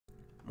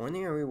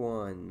Morning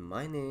everyone,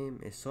 my name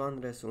is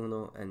Andres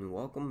Uno and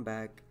welcome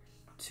back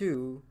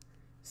to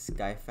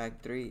Sky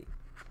Factory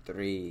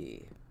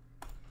 3.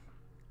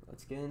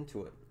 Let's get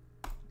into it.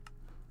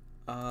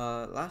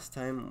 Last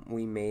time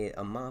we made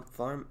a mob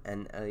farm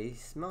and a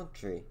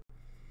smeltery.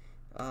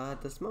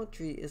 The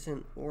smeltery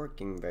isn't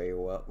working very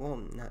well.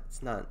 Well,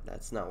 that's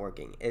not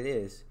working. It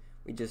is.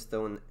 We just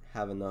don't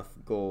have enough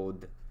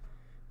gold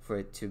for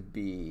it to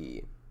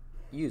be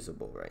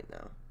usable right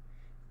now.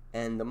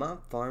 And the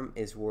mob farm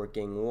is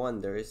working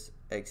wonders,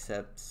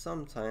 except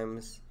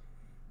sometimes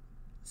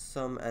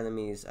some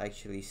enemies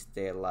actually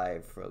stay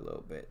alive for a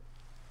little bit,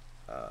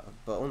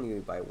 but only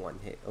by one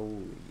hit. Oh,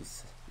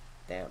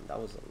 damn, that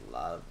was a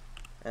lot of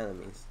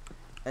enemies.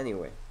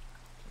 Anyway,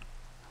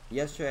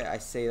 yesterday I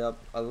stayed up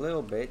a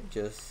little bit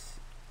just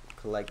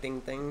collecting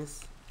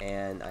things,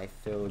 and I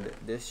filled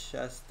this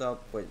chest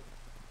up with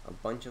a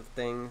bunch of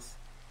things,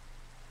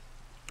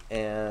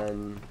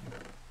 and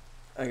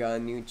I got a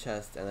new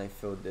chest and I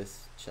filled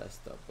this chest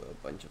up with a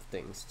bunch of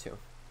things too.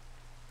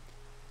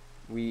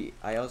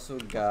 I also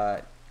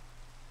got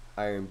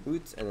iron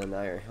boots and an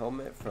iron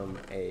helmet from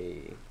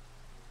I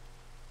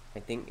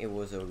think it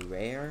was a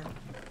rare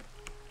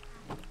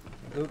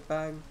loot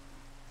bag.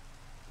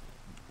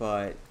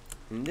 But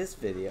in this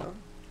video,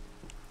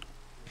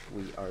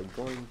 we are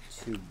going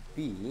to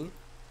be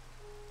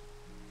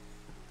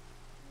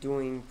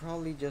doing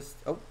probably just,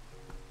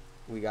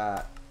 we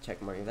got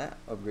checkmark that.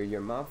 Upgrade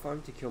your mob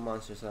farm to kill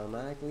monsters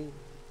automatically.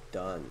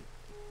 Done.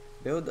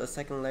 Build a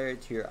second layer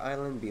to your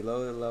island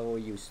below the level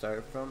you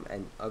start from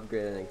and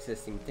upgrade an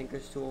existing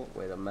tinker's tool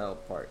with a metal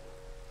part.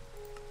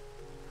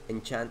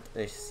 Enchant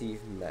a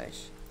sieve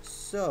mesh.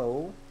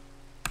 So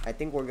I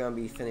think we're gonna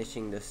be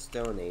finishing the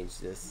Stone Age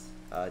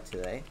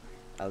today.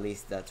 At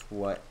least that's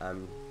what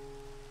I'm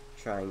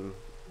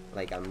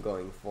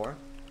going for.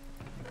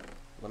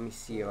 Let me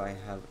see if I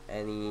have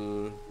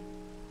any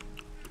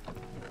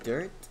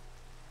dirt,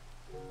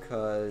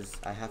 because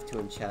I have to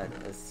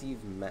enchant a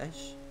sieve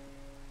mesh,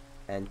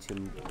 and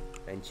to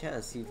enchant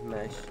a sieve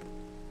mesh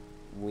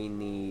we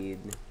need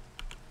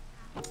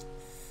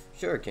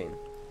sugarcane.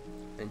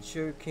 And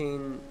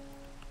sugarcane,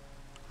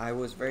 I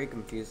was very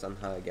confused on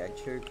how to get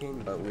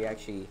sugarcane, but we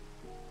actually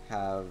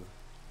have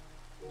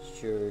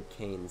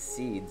sugarcane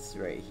seeds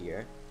right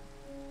here,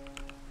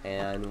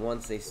 and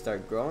once they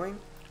start growing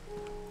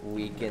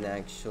we can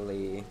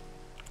actually,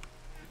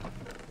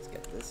 let's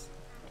get this.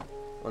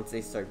 Once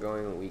they start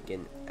growing, we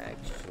can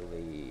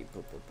actually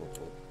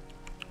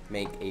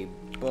make a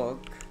book.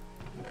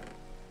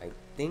 I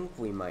think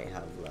we might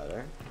have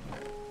leather.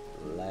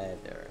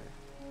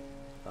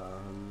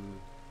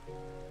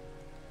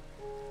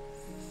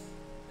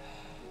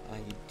 I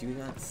do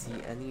not see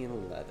any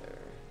leather.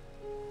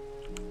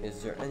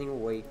 Is there any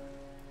way?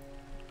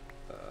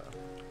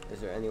 Is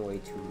there any way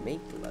to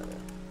make leather?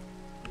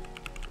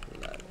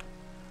 Leather.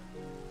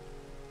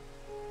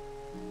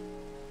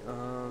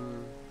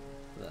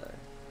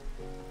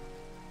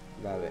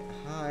 Rabbit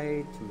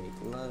hide to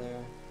make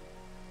leather.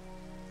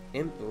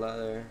 Imp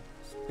leather.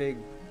 Pig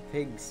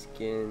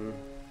skin.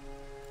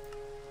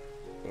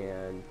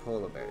 And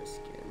polar bear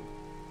skin.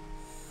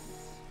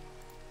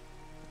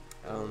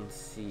 I don't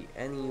see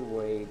any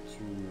way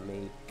to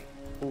make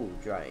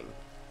drying.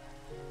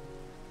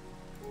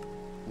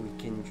 We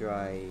can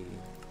dry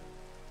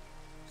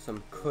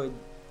some cooked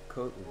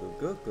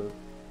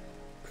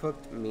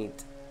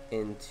meat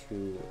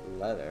into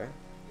leather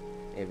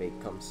if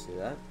it comes to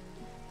that.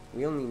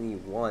 We only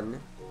need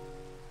one,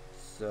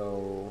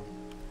 so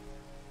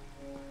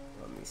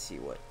let me see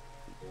what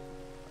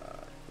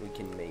we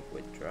can make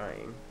with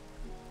drying.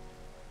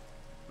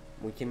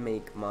 We can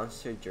make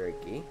monster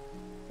jerky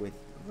with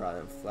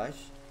rotten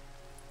flesh,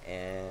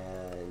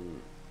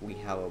 and we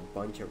have a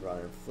bunch of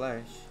rotten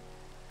flesh,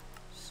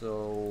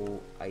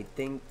 so I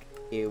think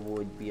it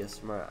would be a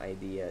smart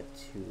idea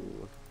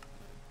to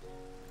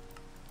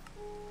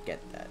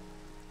get that.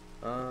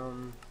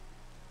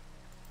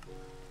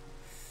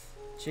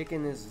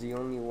 Chicken is the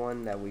only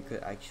one that we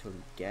could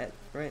actually get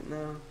right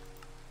now.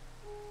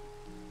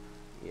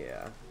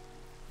 Yeah.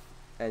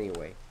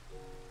 Anyway,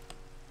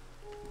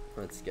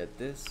 let's get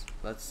this.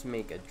 Let's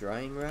make a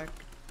drying rack.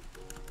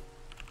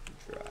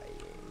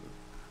 Drying.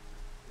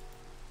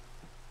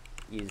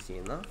 Easy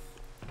enough.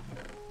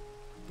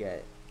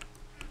 Get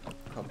a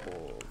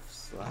couple of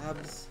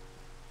slabs.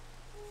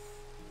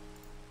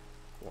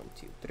 1,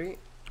 2, 3.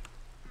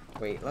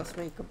 Wait, let's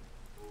make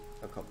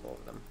a couple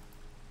of them.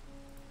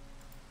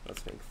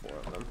 Let's make 4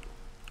 of them.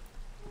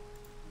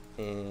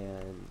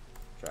 And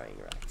drying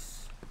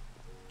racks.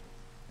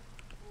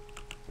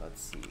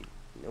 Let's see.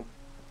 Nope.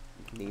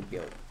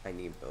 I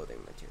need building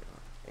material.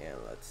 And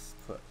let's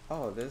put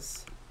all of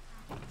this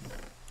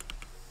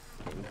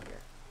in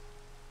here.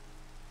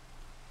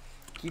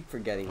 Keep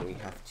forgetting we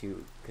have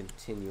to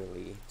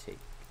continually take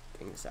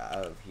things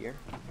out of here,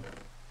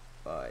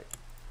 but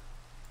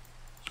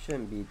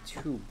shouldn't be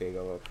too big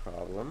of a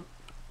problem.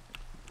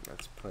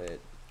 Let's put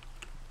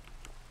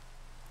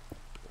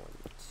 1,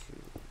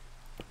 2.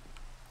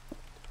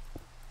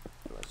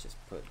 Let's just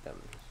put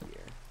them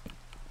here.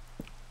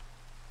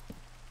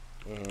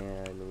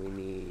 And we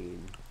need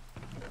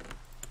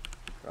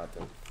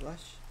rotten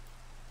flesh.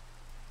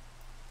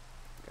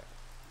 Okay.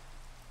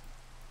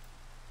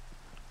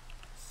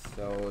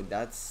 So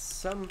that's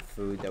some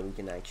food that we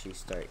can actually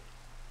start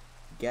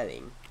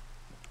getting.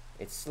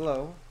 It's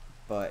slow,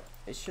 but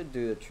it should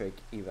do the trick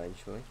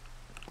eventually.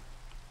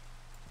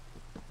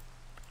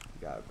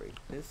 Gotta break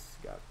this,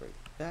 gotta break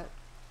that.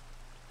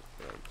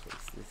 And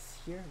place this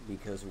here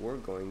because we're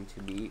going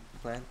to be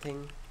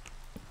planting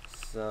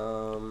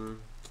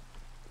some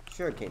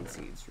sugarcane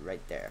seeds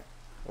right there.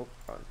 Oh,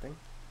 wrong thing.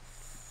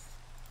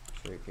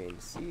 Sugarcane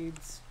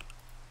seeds.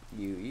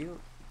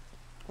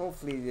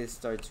 Hopefully this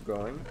starts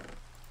growing.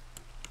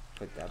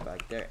 Put that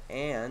back there.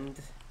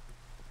 And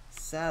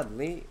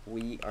sadly,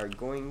 we are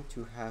going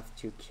to have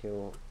to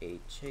kill a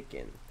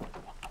chicken.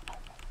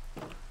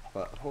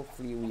 But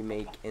hopefully we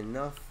make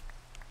enough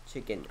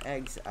chicken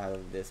eggs out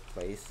of this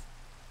place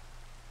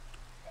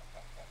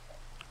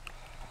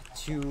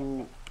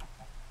to...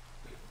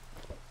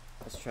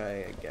 Let's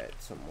try to get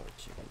some more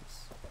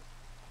chickens.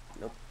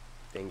 Nope,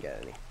 didn't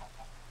get any.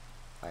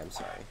 I'm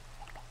sorry.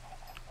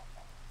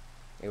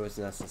 It was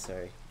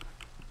necessary.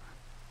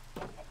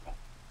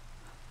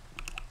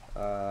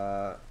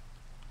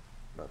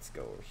 Let's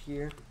go over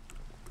here.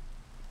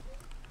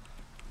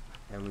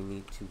 And we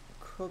need to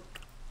cook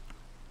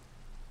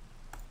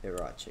the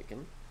raw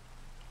chicken.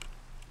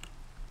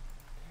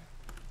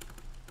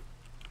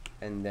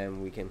 And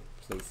then we can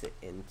place it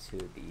into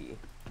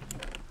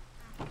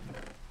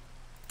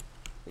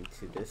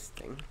this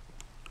thing.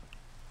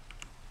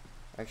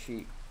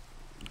 Actually,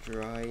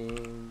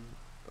 drying.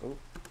 Oh,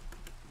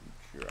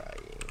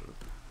 drying.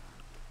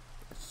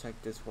 Let's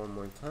check this one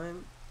more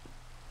time.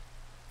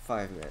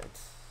 5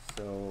 minutes.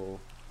 So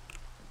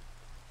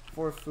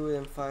 4 food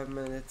in 5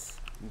 minutes.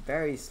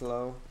 Very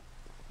slow,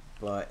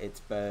 but it's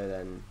better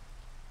than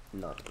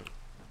nothing.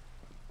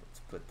 Let's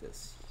put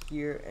this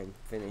here and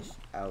finish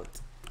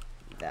out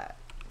that.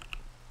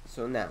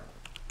 So now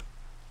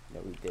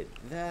that we did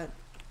that,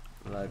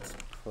 let's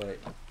put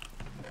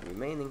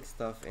remaining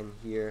stuff in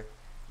here,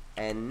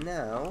 and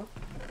now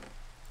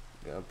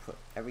I'm gonna put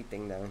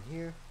everything down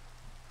here,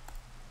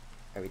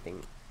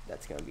 everything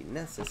that's gonna be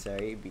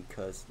necessary,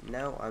 because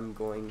now I'm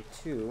going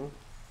to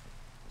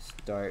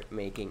start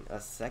making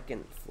a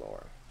second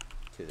floor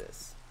to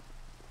this.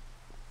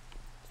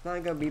 It's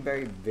not gonna be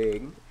very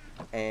big,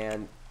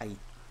 and I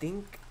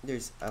think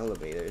there's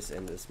elevators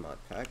in this mod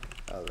pack.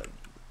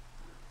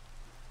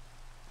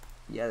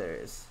 Yeah, there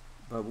is,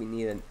 but we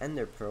need an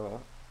ender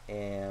pearl,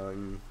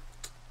 and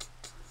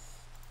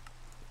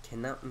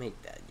cannot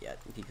make that yet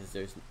because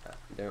there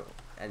are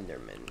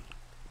endermen.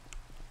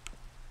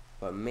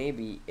 But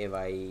maybe if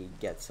I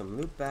get some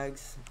loot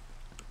bags.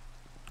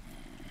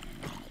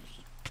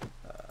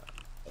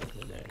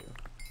 There you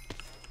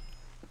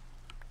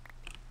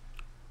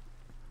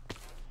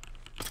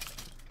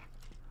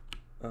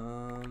go.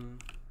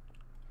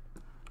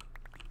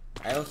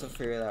 I also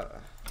figured out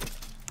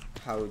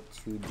how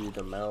to do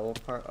the metal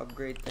part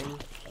upgrade thing,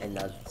 and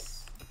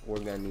that's, we're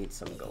gonna need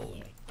some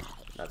gold.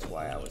 That's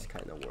why I was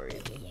kind of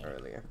worried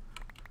earlier.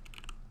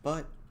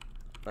 But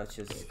let's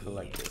just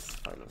collect this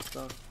final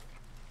stuff,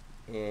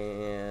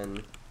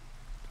 and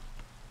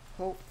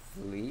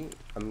hopefully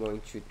I'm going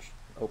to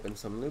open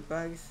some loot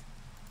bags.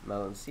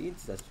 Melon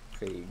seeds, that's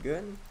pretty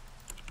good.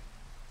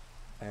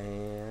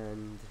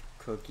 And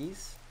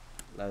cookies,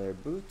 leather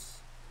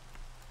boots,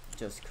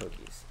 just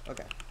cookies.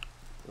 Okay,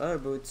 leather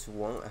boots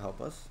won't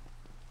help us.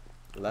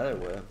 Leather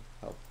would have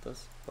helped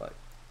us, but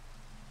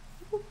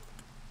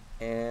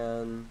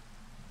and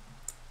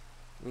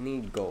we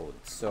need gold,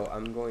 so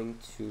I'm going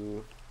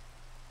to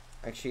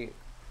actually,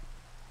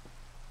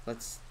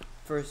 let's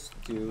first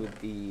do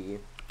the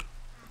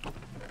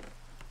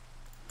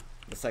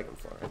second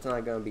floor. It's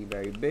not gonna be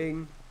very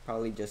big,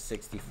 probably just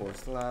 64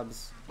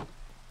 slabs.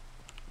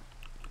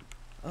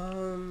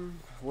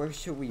 Where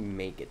should we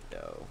make it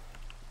though?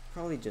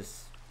 Probably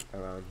just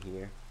around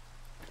here.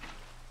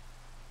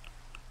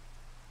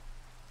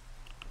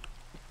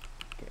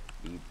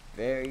 Be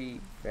very,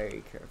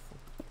 very careful.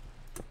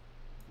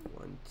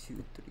 1,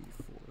 2, 3,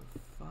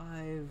 4,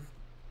 5.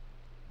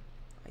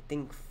 I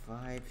think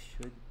 5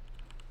 should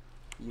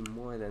be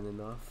more than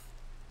enough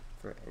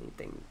for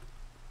anything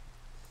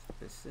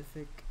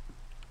specific.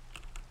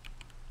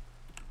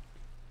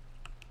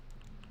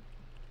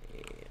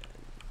 And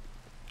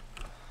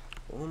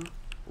boom.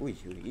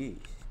 Ooh,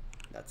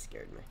 that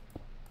scared me.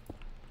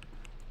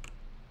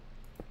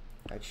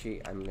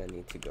 Actually, I'm gonna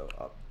need to go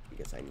up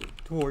because I need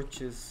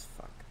torches.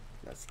 Fuck.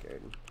 That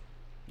scared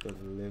the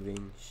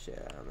living shit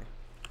out of me.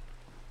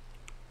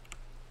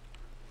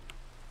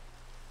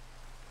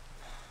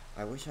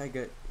 I wish I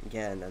could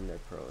get an ender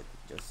pearl.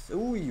 Just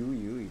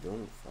you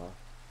don't fall.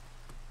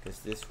 Because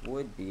this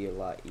would be a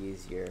lot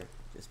easier.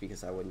 Just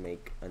because I would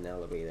make an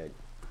elevator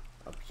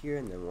up here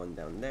and then one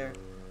down there.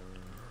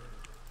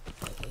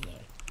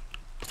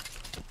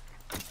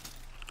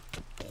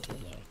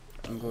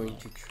 I'm going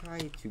to try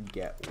to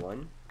get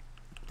one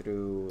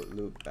through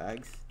loot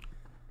bags,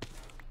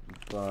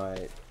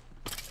 but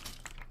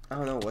I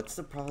don't know, what's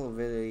the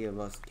probability of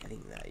us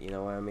getting that? You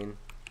know what I mean?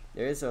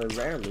 There is a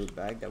rare loot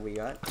bag that we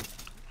got.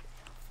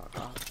 Fuck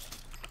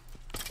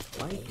off.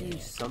 Why do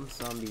some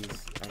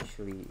zombies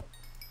actually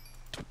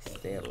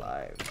stay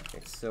alive?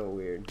 It's so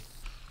weird.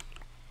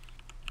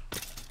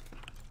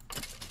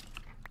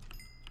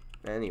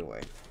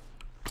 Anyway.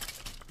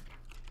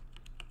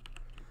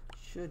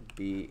 Should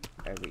be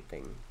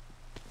everything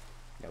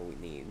that we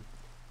need.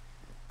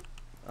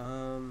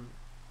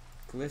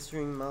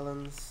 Glycerine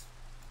melons,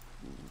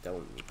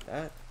 don't need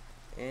that.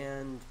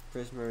 And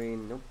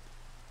prismarine, nope.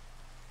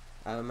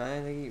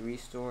 Automatically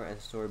restore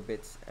and store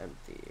bits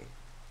empty.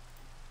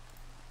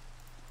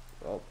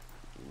 Well,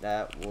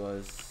 that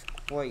was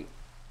quite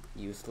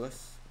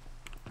useless.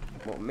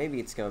 Well, maybe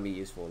it's gonna be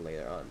useful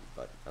later on,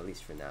 but at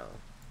least for now,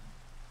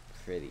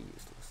 pretty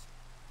useless.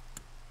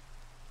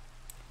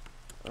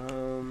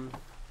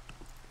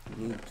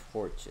 Need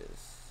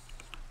torches.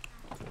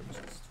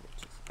 Torches.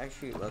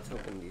 Actually, let's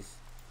open these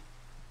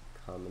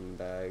common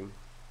bag.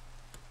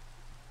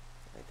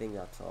 I think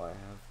that's all I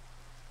have.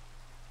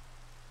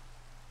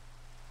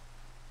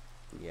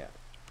 Yeah.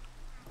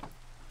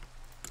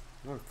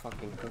 More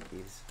fucking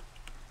cookies.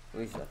 At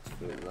least that's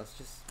food. Let's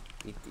just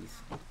eat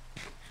these.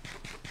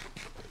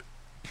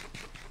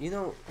 You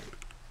know,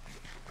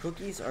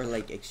 cookies are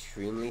like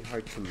extremely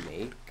hard to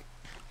make.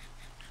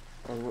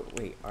 Or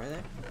wait, are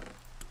they?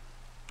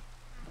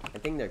 I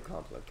think they're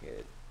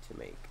complicated to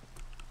make.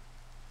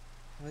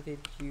 How did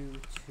you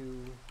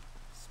two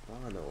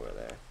spawn over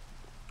there?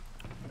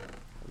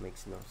 That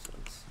makes no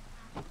sense.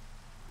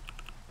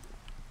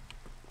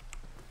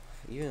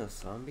 Even a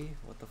zombie?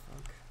 What the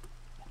fuck?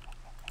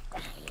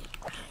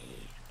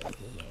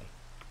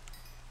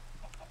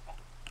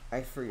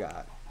 I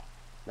forgot.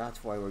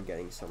 That's why we're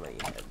getting so many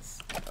heads.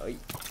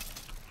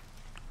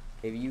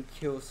 If you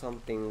kill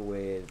something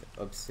with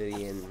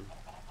obsidian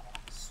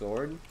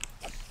sword,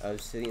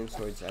 obsidian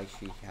swords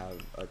actually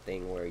have a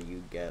thing where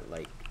you get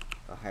like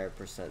a higher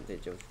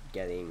percentage of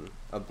beheading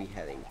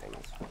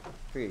things.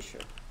 Pretty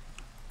sure.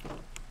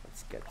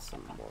 Let's get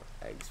some more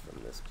eggs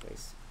from this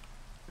place.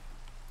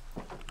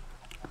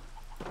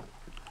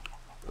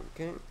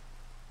 Okay.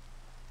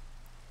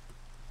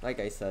 Like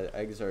I said,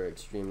 eggs are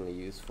extremely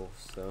useful,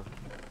 so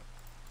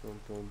boom,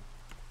 boom,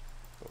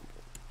 boom,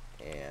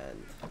 boom.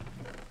 And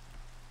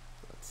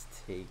let's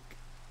take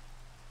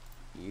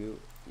you,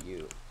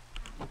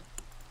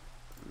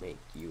 make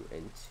you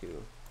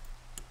into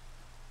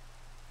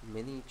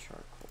mini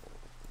charcoal.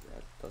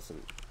 That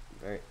doesn't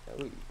very,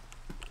 oh,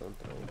 don't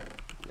throw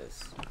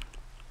this.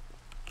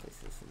 Place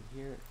this in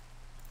here.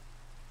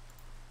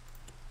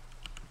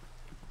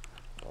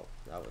 Oh,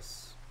 that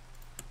was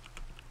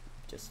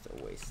just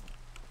a waste.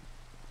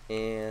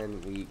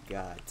 And we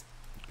got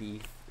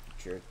beef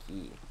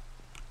jerky.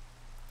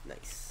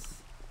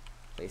 Nice.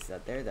 Place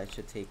that there. That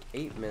should take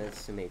 8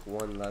 minutes to make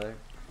 1 leather.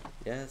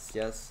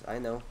 Yes, I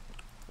know.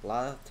 A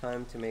lot of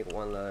time to make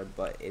 1 leather,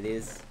 but it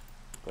is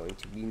going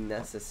to be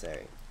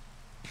necessary.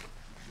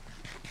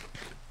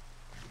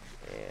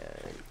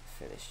 And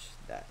finish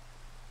that.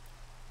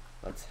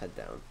 Let's head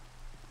down.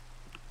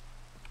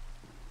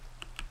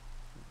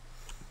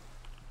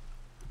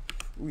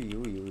 Ooh.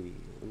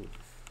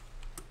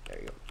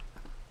 There you go.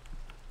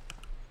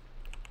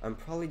 I'm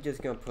probably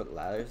just gonna put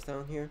ladders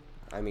down here.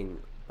 I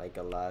mean, like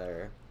a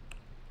ladder,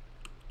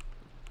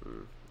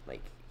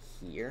 like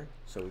here,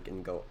 so we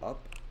can go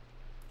up.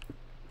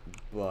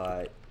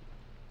 But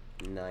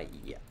not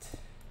yet.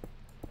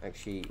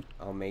 Actually,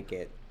 I'll make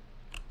it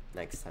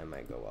next time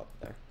I go up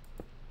there.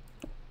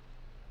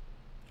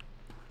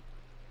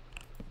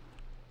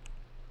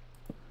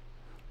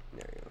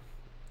 There you go.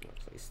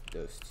 I'll place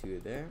those 2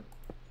 there.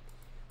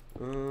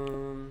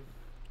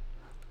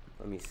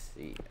 Let me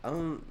see. I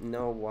don't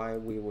know why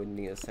we would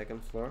need a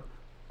 2nd floor,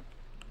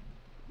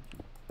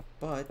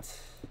 but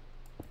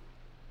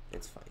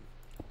it's fine.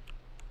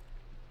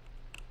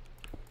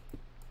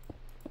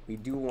 We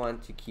do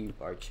want to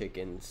keep our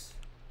chickens,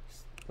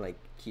 like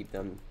keep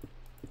them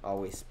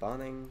always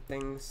spawning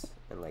things,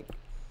 and like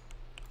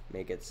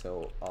make it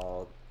so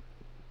I'll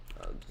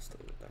just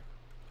leave it there.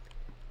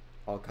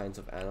 All kinds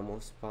of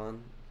animals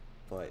spawn,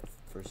 but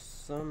for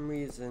some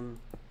reason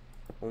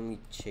only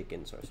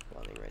chickens are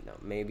spawning right now.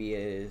 Maybe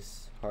it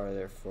is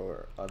harder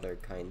for other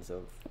kinds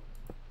of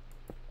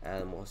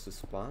animals to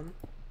spawn,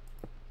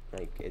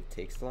 like it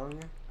takes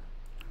longer.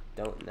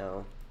 Don't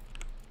know,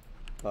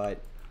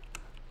 but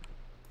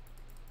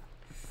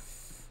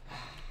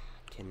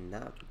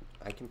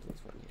I can place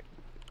 1 here.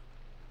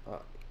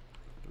 Oh,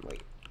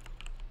 wait.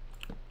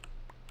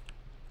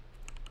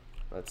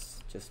 Let's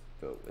just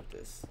build with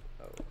this.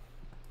 Oh,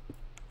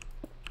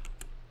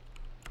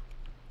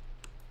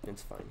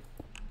 it's fine.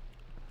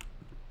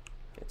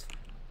 It's fine.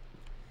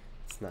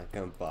 It's not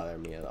gonna bother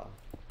me at all.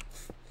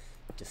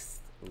 Just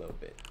a little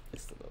bit.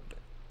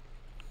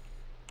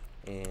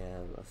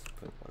 And let's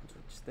put 1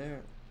 torch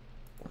there.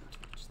 1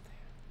 torch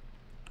there.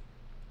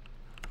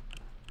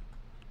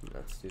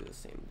 Let's do the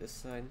same this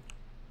side.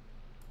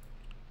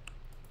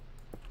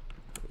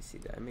 Let me see,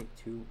 did I make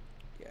 2?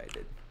 Yeah, I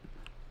did.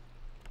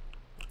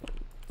 1,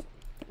 2,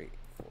 3,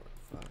 4.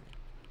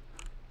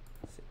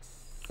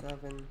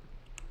 7.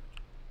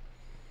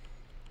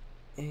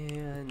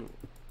 And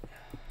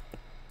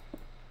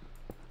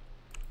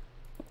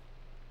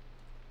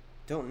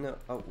don't know.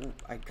 Oh,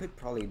 I could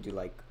probably do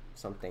like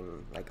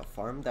something like a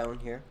farm down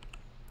here.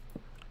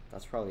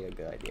 That's probably a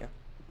good idea.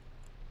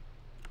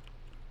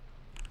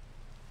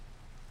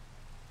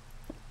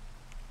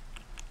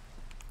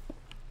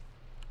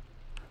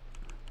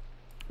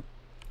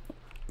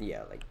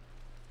 Yeah, like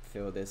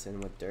fill this in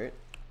with dirt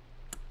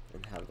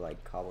and have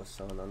like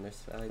cobblestone on their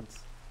sides.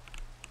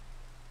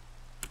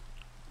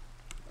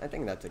 I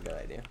think that's a good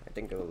idea. I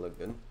think it will look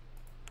good.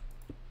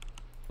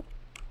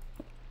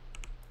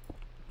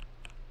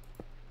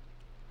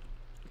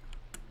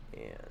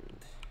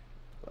 And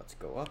let's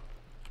go up.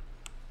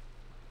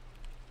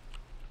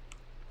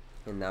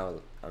 And now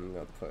I'm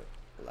gonna put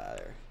a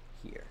ladder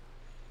here.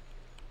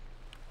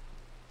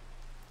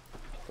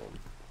 Boom.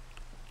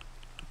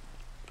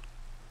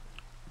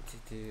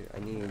 I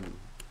need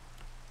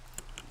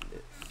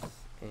this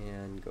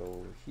and go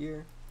over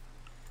here.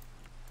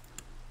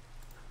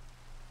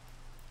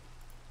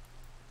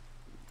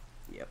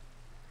 Yep.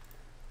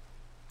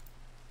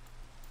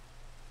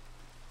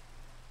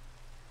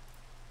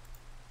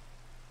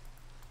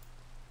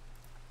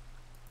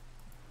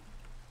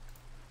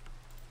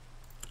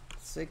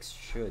 Six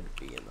should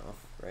be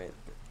enough, right?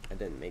 I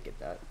didn't make it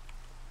that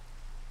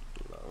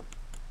low.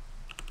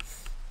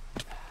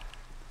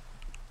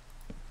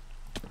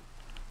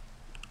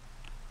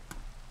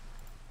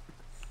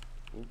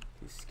 Oop,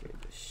 you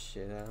scared the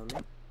shit out of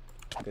me.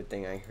 Good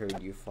thing I heard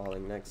you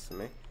falling next to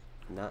me.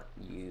 If not,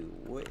 you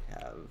would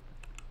have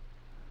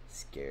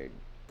scared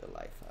the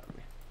life out of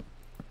me.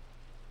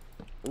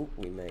 Oop,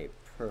 we made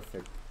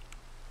perfect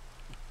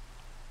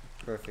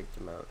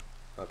amount.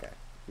 Okay,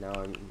 now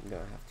I'm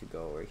gonna have to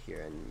go over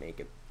here and make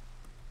it.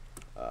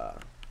 I'm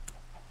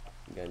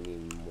gonna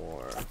need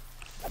more.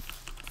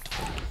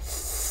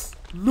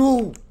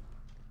 No!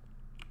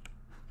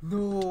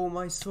 No,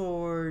 my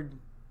sword!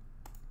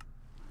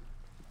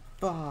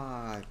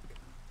 Fuck!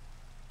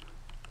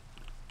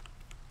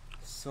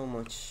 So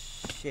much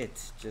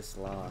shit just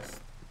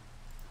lost.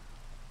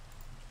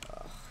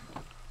 Ugh.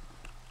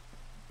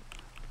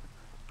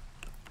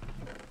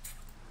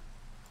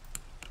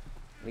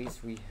 At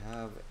least we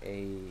have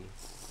a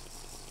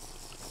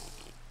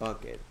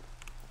bucket,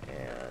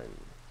 and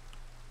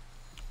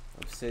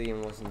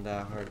obsidian wasn't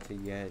that hard to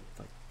get.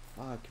 Like,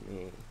 fuck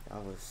me,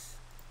 that was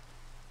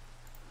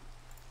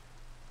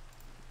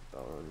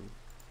bone.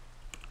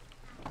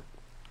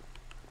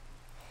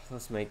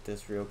 Let's make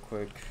this real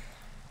quick.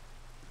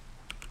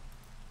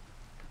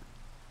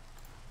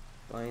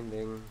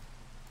 Binding,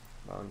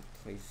 bound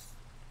place.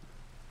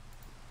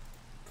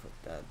 Put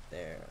that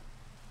there.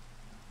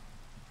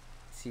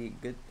 See,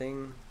 good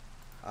thing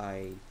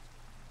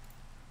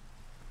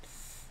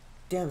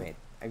damn it,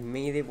 I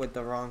made it with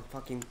the wrong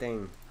fucking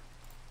thing.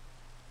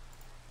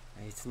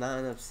 It's not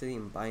an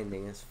obsidian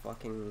binding, it's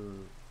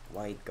fucking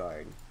white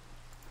guard.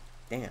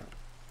 Damn.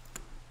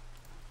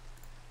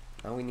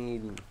 Now we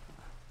need,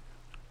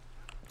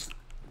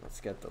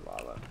 let's get the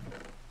lava.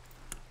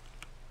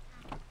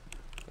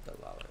 Put the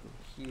lava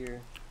in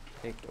here.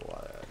 Take the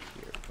water out of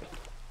here. Put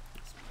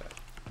this back.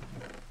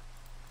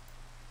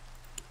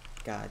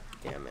 God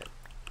damn it.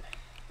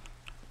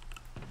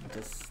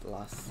 Just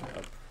lost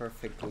a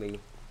perfectly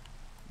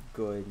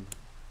good,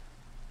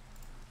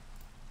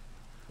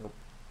 nope,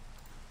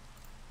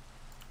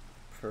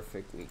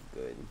 perfectly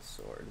good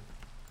sword.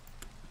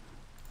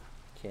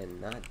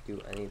 Cannot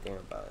do anything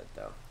about it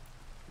though.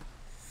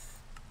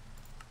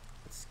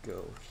 Let's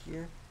go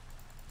here.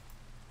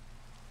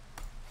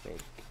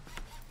 Make.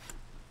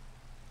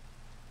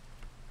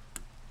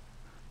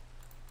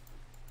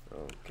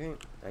 Okay,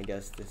 I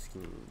guess this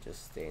can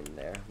just stay in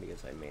there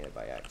because I made it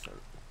by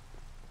accident.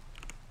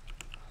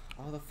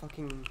 All the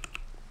fucking...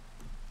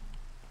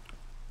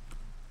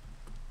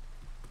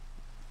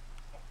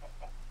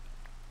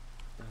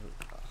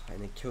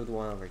 and it killed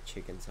one of our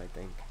chickens, I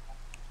think.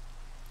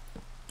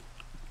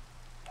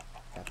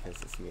 That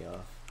pisses me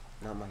off.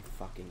 Not my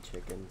fucking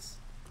chickens.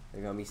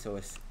 They're gonna be so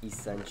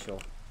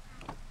essential.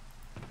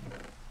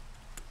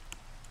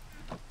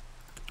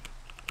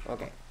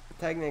 Okay,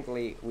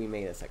 technically we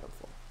made a second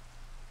floor.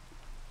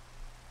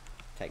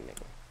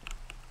 Technically.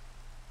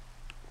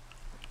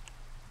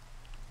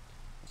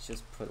 Let's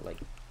just put like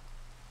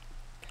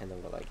kind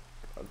of like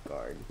a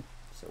guard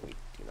so we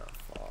do not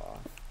fall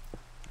off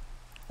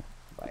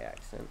by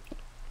accident.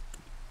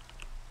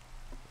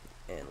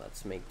 And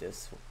let's make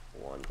this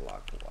 1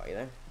 block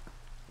wider.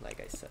 Like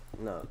I said,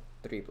 no,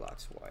 3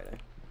 blocks wider,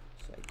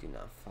 so I do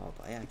not fall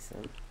by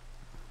accident.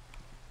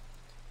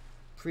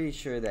 Pretty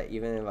sure that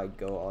even if I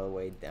go all the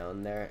way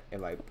down there,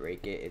 if I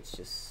break it, it's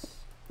just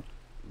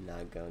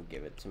not gonna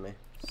give it to me,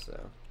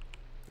 so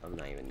I'm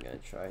not even gonna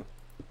try.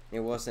 It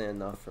wasn't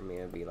enough for me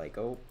to be like,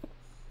 oh,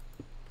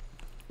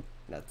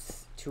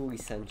 that's too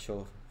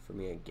essential for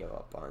me to give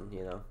up on,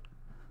 you know.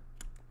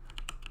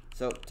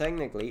 So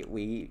technically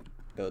we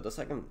build a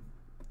second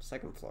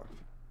floor.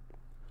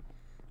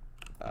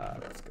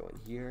 Let's go in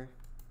here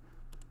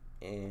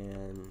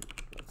and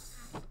let's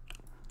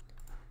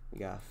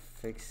gotta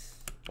fix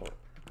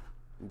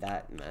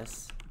that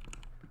mess.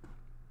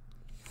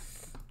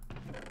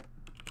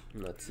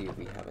 Let's see if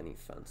we have any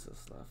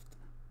fences left.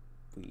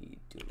 We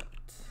do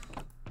not.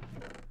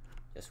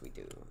 Yes, we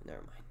do.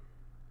 Never mind.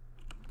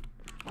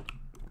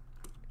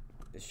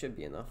 This should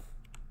be enough.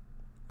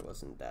 It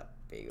wasn't that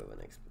big of an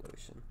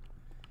explosion.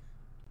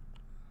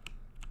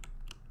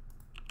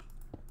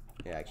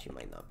 It actually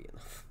might not be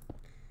enough.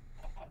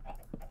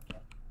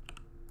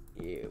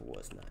 It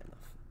was not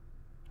enough.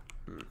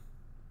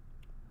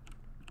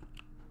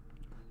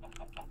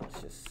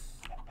 Let's just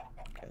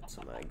get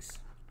some eggs.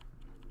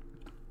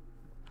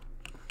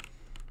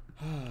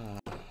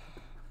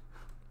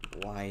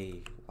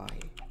 Why?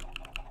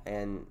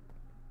 And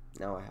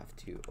now I have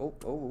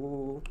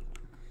to.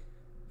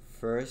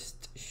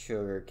 First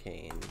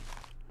sugarcane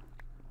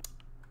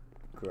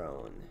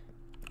grown.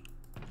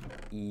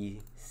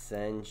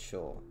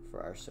 Essential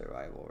for our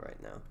survival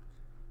right now.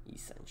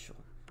 Essential.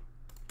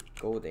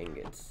 Gold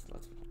ingots.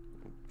 Let's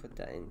put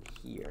that in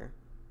here.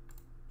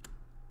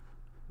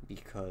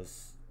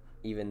 Because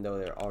even though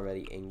they're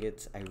already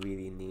ingots, I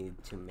really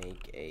need to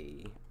make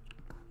a...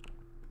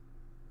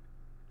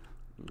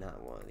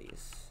 not one of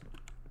these.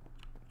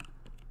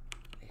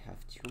 I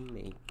have to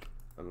make...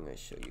 I'm going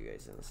to show you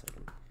guys in a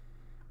second.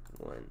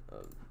 One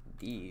of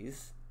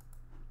these.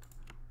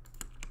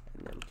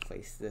 And then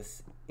place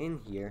this in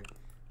here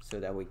so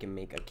that we can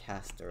make a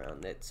cast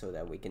around it so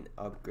that we can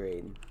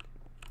upgrade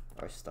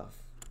our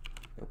stuff.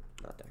 Nope,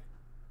 not there.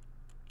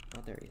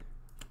 Not there either.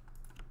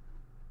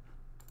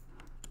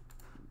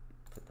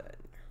 Put that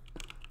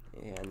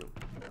in there. And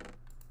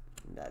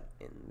that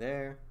in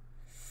there.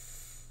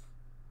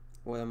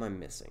 What am I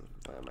missing?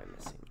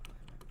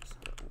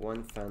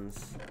 One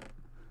fence.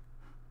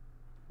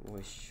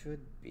 What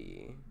should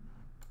be...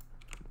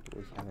 do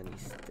we have any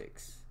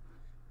sticks?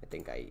 I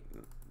think I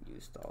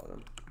used all of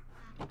them.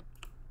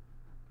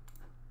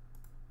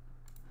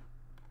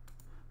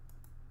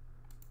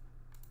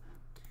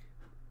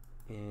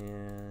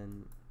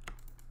 And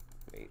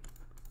wait,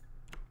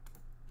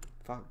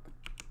 fuck.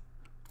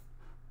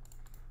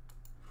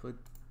 Put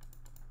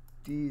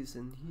these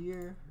in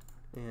here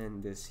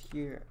and this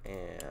here,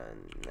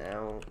 and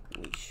now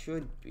we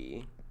should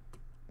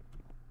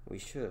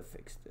have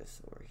fixed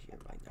this over here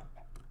by now.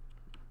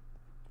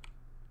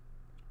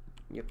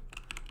 Yep.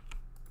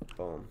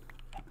 Boom.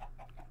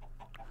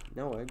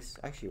 No eggs.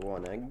 Actually,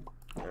 one egg.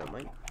 Never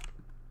mind.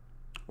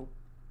 Oh.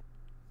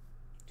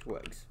 2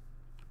 eggs.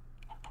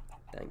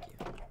 Thank you.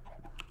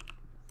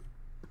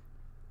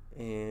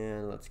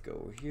 And let's go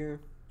over here.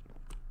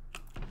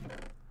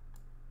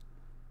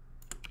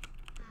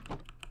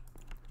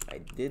 I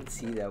did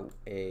see that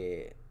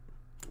a...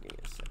 give me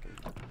a second.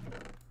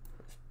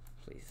 Let's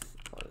place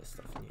all this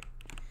stuff in here.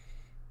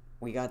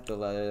 We got the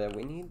leather that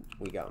we need.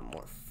 We got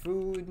more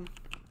food.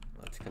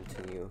 Let's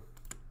continue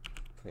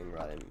putting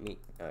rotten meat,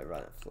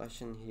 rotten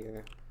flesh in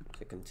here.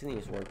 So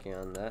continues working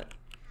on that.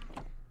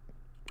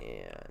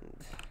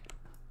 And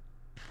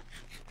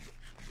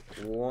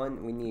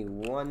we need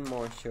one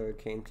more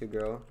sugarcane to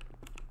grow.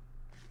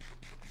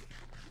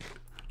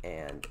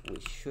 And we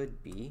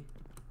should be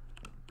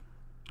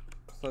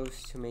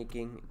close to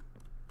making...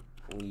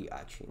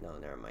 no,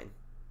 never mind.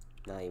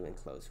 Not even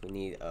close. We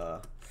need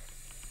a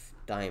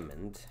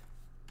diamond.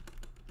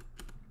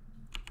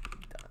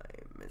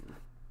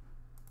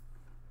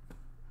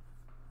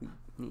 We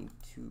need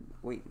to...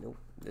 wait, nope.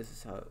 This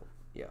is how...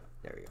 yeah,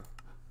 there we go.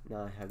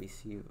 Not heavy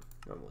sieve,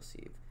 normal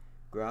sieve.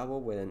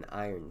 Gravel with an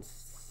iron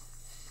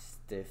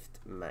stiffed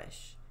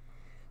mesh.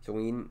 So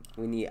we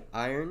need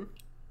iron.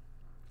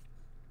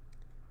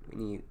 We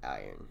need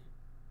iron.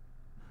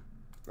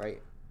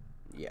 Right?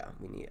 Yeah,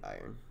 we need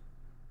iron.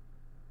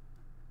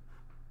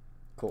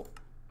 Cool.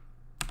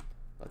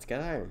 Let's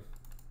get iron.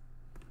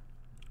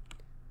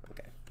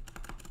 Okay.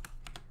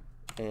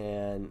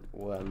 And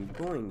what I'm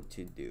going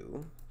to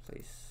do,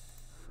 place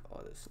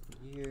all this in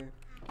here,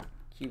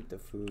 keep the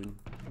food,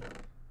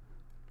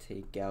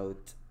 take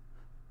out,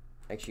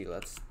 actually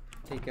let's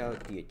take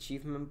out the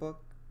achievement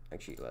book.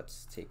 Actually,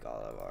 let's take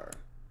all of our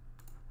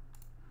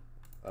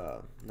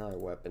not our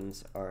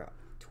weapons, our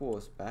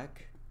tools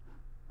back,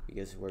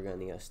 because we're gonna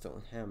need a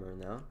stone hammer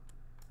now.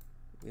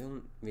 We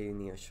don't really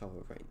need a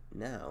shovel right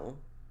now.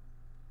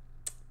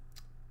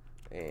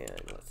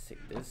 And let's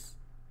take this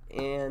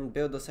and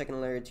build a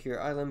second layer to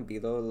your island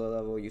below the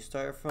level you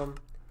started from.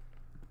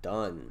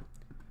 Done.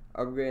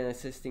 Upgrade an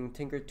existing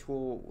tinker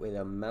tool with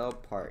a metal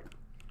part.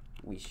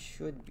 We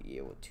should be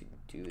able to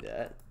do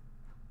that.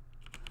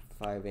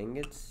 5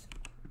 ingots.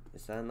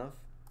 Is that enough?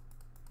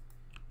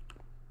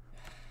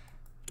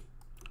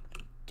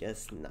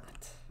 Guess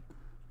not.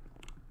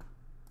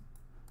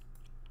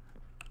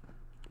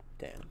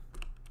 Damn.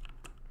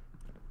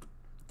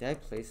 Did I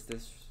place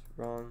this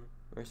wrong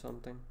or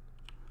something?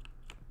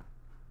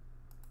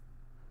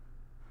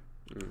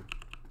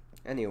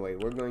 Anyway,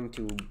 we're going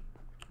to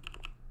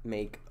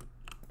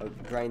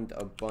grind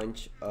a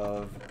bunch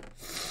of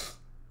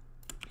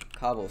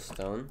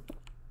cobblestone,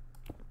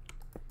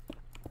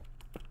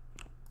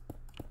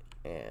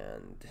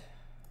 and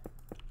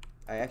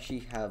I actually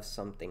have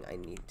something I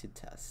need to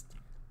test.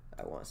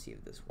 I want to see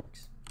if this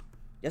works.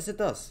 Yes, it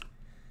does.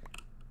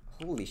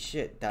 Holy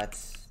shit,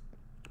 that's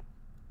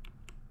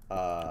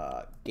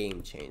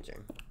game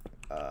changing.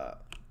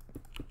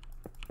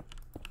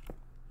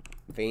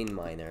 Vein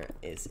Miner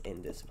is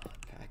in this mod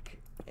pack,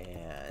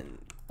 and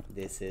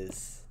this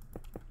is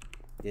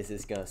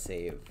gonna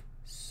save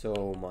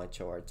so much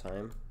of our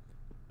time.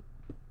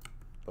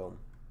 Boom.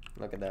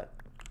 Look at that.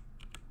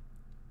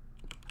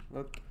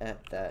 Look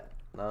at that.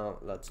 Now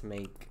let's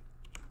make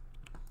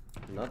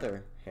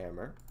another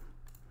hammer.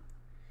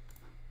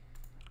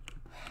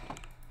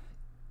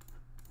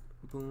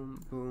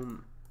 Boom,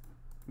 boom.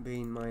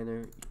 Vein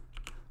Miner.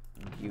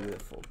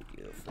 Beautiful,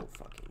 beautiful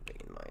fucking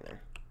Vein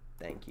Miner.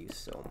 Thank you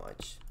so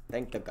much.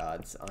 Thank the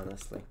gods,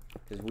 honestly.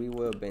 Because we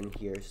would have been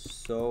here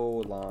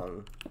so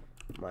long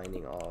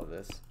mining all of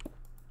this.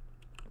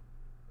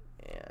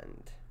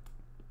 And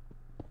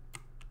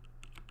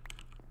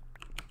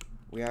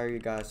we already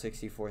got a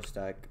 64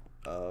 stack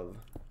of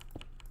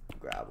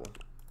gravel.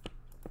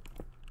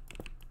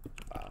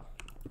 Wow.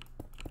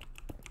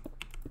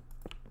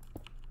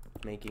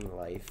 Making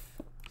life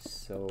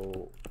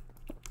so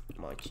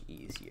much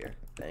easier.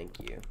 Thank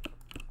you.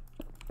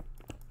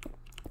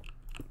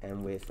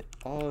 And with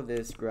all of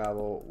this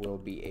gravel, we'll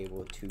be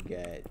able to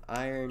get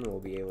iron, we'll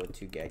be able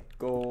to get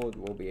gold,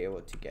 we'll be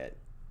able to get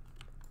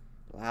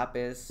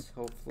lapis,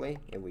 hopefully,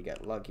 if we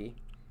get lucky.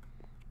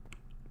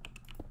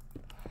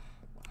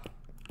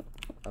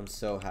 I'm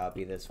so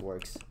happy this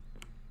works.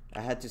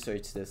 I had to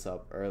search this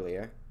up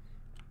earlier,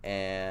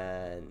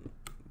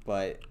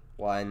 but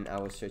when I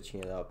was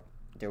searching it up,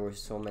 there were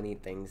so many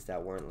things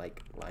that weren't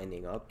like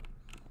lining up.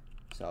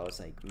 So I was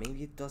like,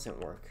 maybe it doesn't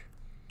work.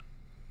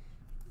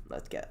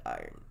 Let's get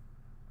iron.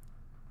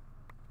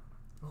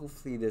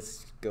 Hopefully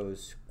this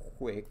goes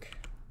quickly.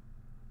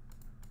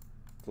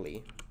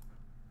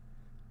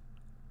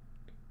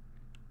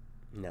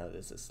 No,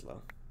 this is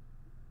slow.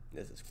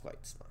 This is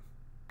quite slow.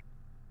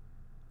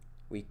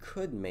 We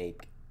could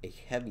make a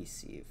heavy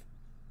sieve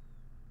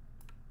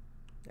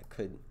that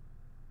could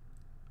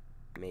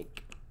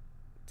make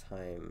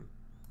time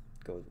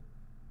go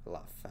a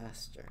lot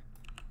faster.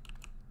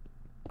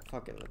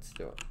 Fuck it, let's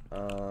do it.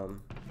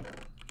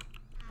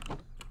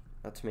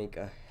 Let's make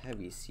a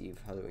heavy sieve.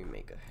 How do we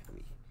make a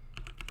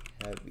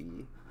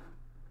heavy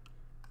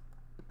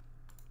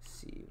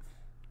sieve?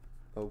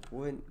 Oak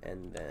wood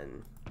and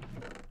then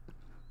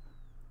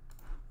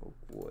oak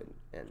wood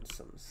and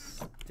some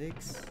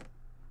sticks.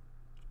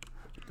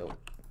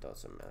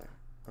 Doesn't matter.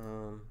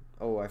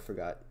 Oh, I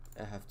forgot.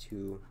 I have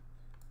to.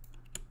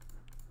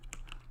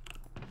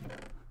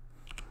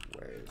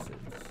 Where is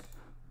it?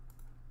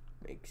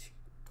 Make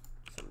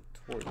some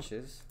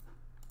torches,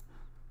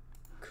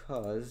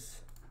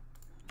 cause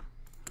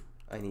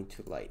I need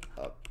to light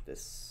up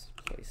this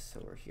place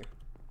over here.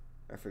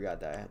 I forgot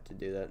that I had to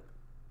do that.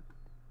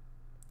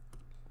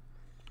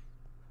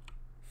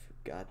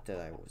 Forgot that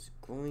I was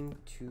going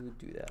to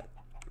do that.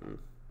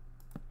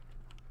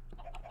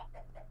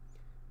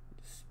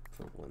 Just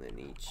put one in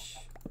each.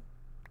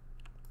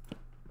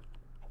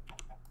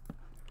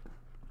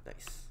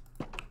 Nice.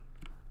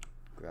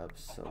 Grab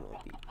some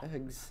of the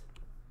eggs,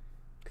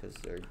 because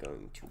they're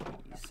going to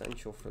be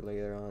essential for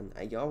later on.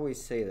 I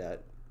always say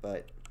that,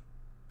 but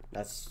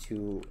that's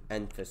to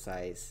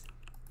emphasize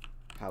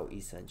how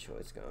essential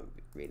it's going to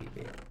really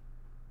be.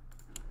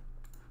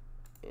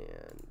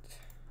 And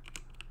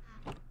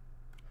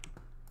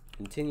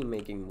continue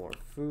making more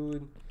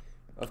food.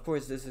 Of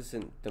course, this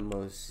isn't the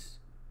most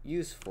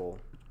useful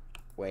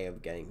way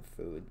of getting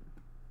food,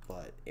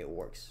 but it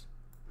works.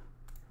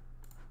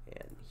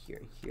 And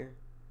here,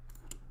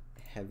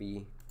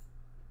 heavy,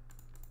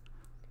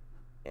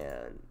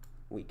 and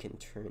we can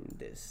turn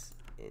this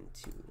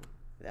into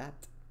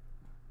that.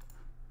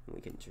 We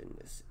can turn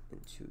this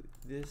into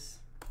this.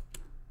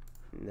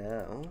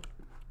 Now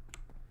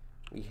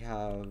we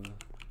have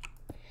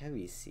a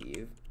heavy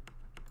sieve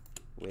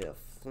with a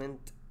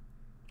flint.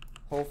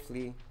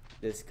 Hopefully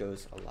this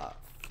goes a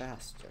lot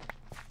faster.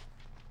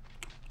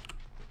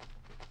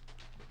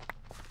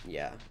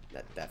 Yeah,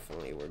 that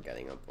definitely, we're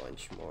getting a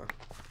bunch more.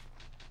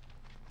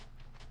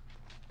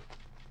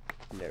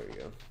 There we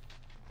go.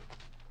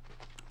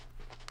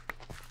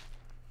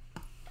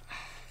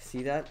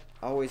 See that?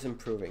 Always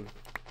improving.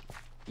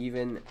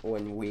 Even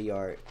when we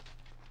are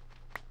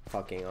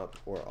fucking up,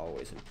 we're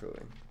always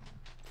improving.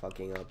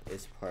 Fucking up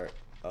is part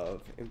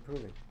of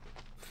improving.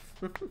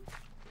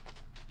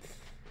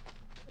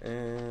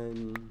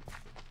 And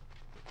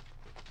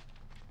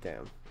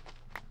damn.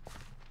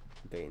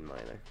 Vein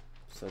Miner.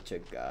 Such a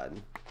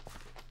god.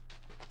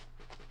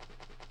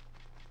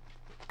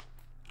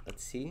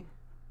 Let's see.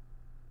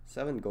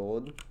 7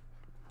 gold.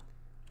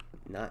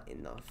 Not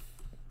enough.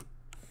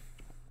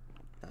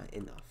 Not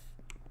enough.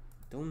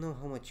 Don't know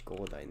how much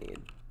gold I need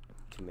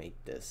to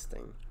make this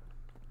thing.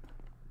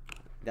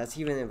 That's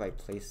even if I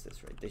place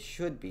this right. This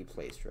should be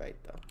placed right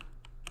though.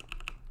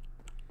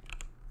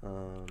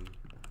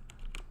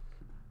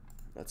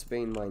 Let's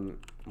vein mine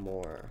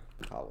more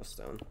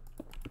cobblestone.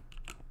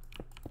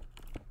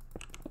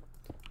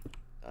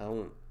 I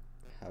don't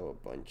have a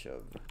bunch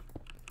of...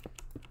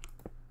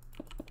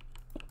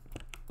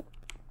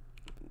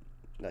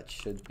 That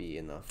should be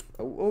enough.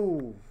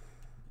 Oh,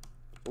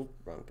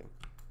 wrong thing.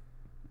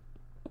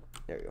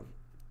 There we go.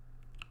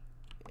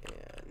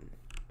 And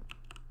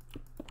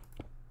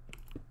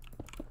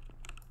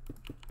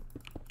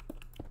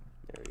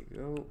there we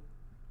go.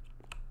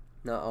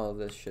 Not all of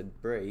this should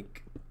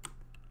break.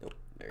 Nope,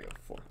 there you go,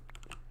 4.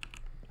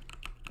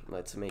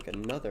 Let's make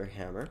another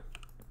hammer.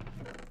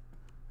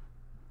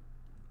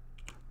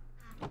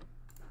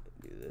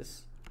 Do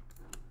this.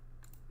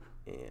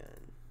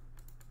 And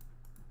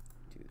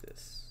do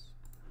this.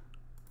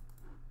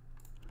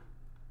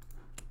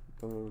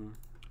 Boom.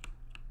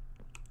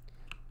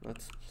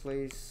 Let's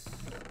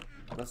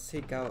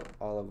take out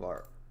all of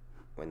our,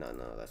 wait, no,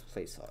 let's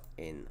place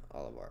in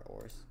all of our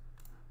ores.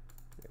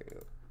 There you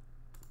go.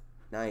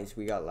 Nice,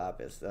 we got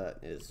lapis. That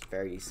is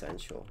very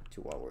essential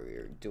to what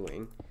we're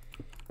doing.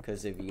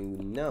 Because if you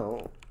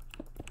know,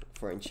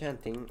 for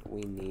enchanting,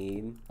 we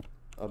need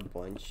a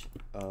bunch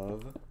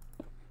of...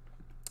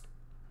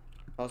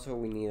 Also,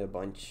 we need a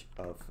bunch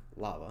of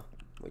lava,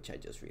 which I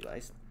just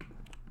realized.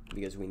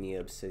 Because we need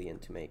obsidian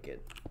to make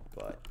it,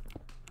 but...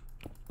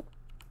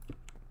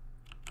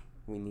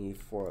 we need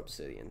 4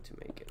 obsidian to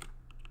make it.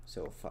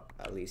 So,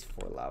 at least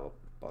 4 lava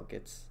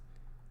buckets.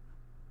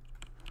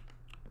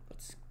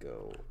 Let's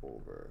go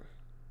over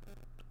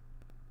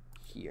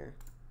here.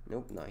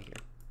 Nope, not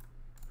here.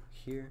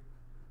 Here.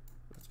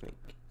 Let's make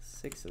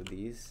 6 of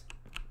these.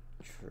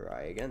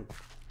 Try again.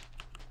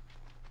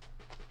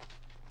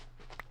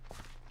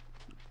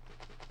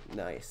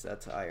 Nice,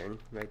 that's iron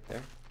right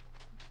there.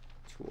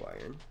 2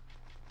 iron.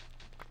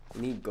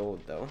 We need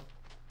gold though,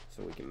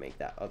 so we can make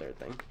that other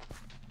thing.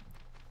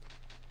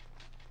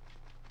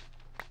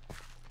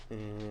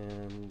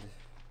 And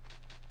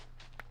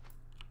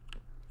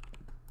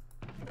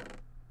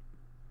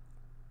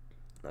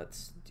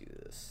let's do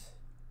this.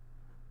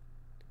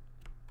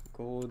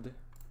 Gold.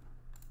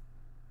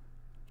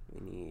 We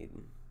need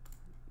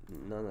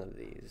none of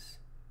these.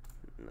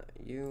 Not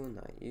you,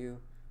 not you.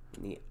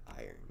 We need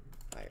iron.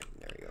 Iron,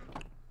 there we go.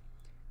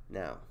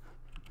 Now,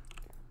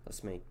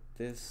 let's make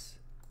this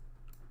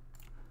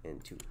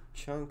into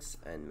chunks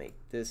and make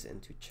this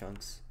into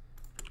chunks.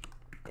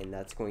 And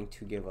that's going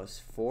to give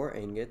us 4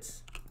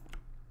 ingots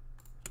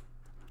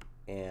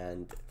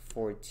and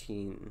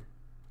 14,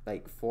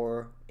 like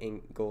 4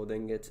 gold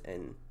ingots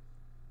and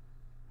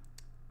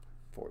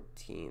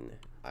 14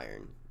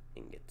 iron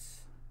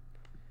ingots.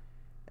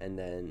 And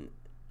then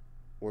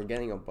we're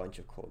getting a bunch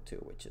of coal too,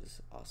 which is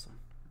awesome.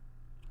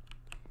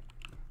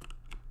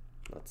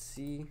 Let's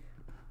see.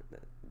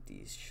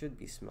 These should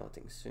be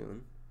smelting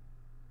soon.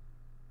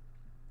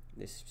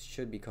 This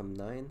should become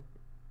 9.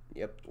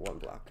 Yep, 1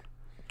 block.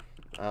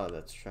 Oh,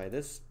 let's try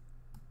this.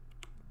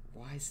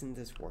 Why isn't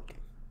this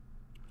working?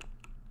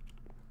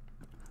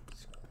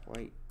 It's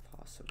quite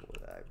possible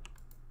that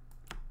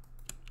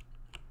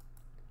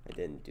I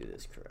didn't do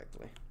this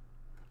correctly.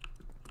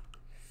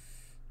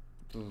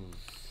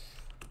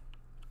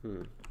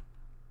 Do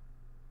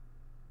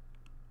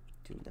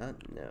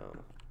not know.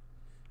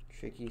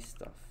 Tricky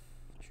stuff.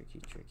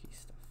 Tricky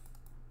stuff.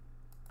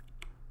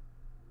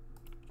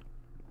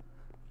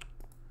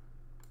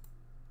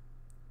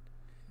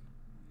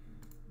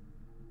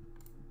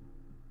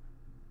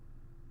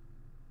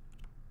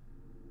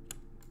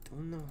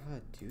 Don't know how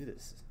to do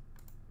this.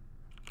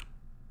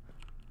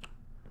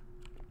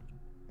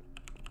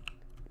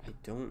 I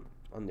don't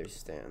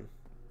understand.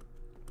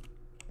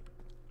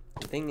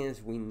 The thing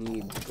is, we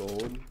need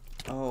gold.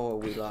 Oh,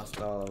 we lost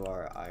all of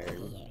our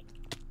iron.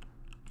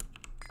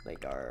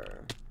 Like our...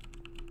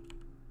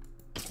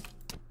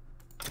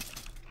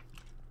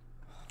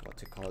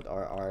 what's it called?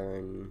 Our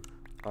iron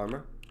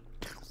armor?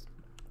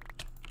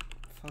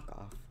 Fuck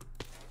off.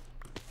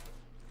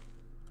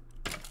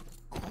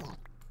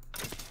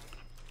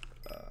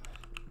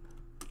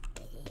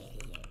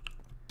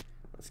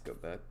 Let's go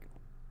back.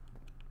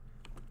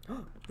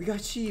 We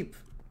got sheep!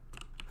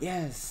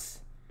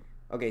 Yes!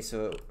 Okay,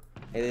 so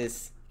it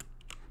is...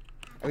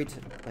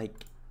 like,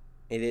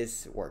 it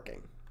is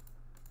working.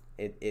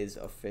 It is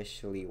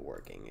officially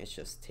working. It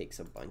just takes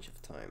a bunch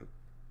of time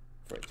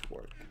for it to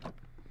work.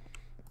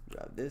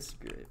 Grab this,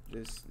 grab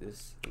this,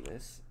 and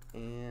this,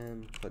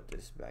 and put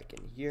this back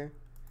in here.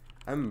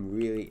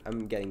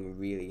 I'm getting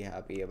really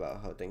happy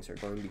about how things are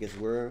going because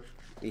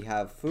we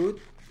have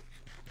food,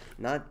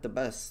 not the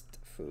best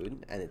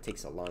food, and it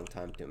takes a long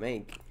time to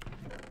make,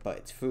 but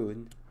it's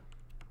food.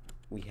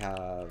 We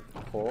have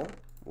coal,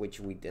 which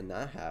we did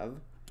not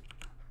have.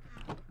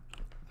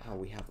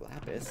 We have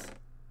lapis,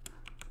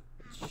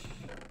 which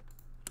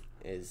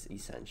is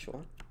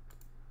essential.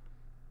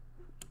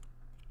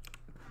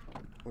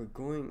 We're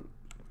going...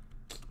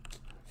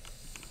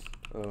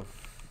 ugh.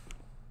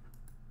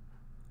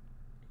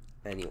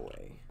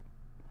 Anyway.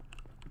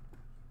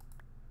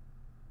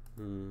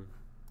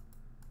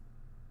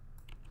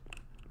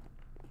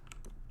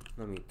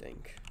 Let me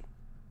think.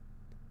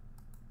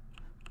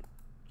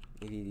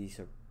 Maybe these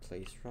are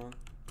placed wrong.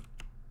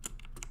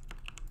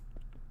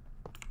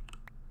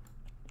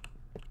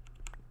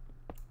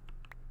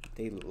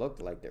 They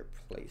look like they're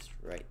placed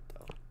right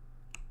though,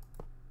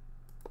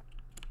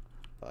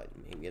 but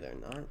maybe they're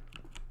not.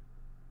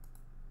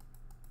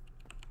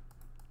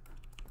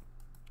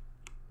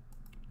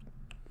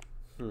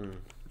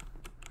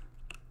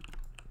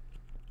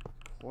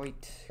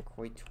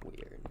 Quite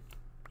weird.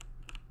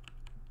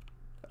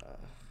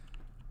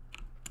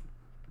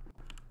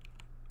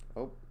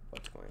 Oh,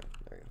 what's going on?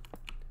 There we go.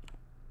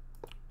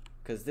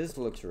 Because this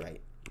looks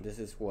right. This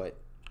is what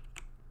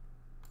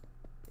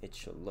it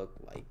should look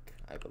like,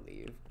 I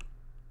believe.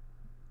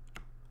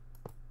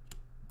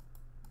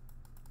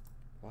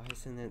 Why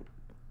isn't it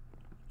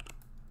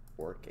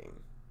working?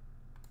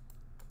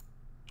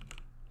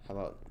 How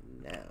about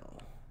now?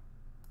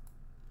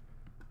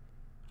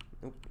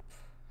 Nope.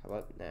 How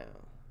about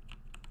now?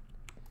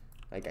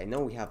 Like, I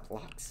know we have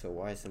blocks, so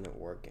why isn't it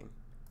working?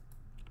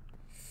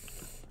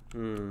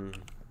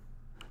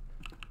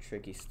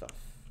 Tricky stuff.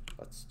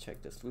 Let's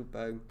check this loot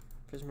bag.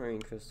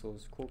 Prismarine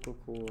crystals. Cool.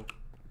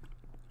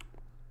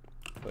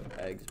 Put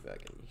eggs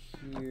back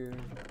in here.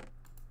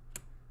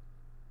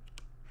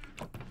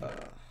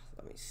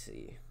 Let me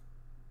see.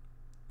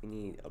 We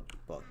need a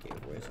bucket.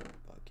 Where's our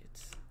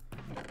buckets?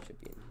 Should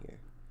be in here.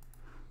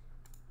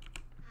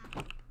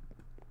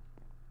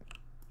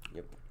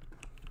 Yep.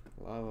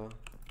 Lava.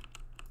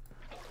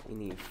 We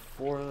need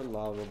 4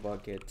 lava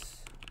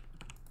buckets.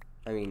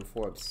 I mean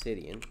 4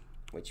 obsidian,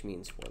 which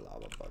means 4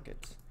 lava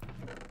buckets.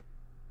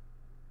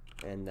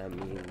 And that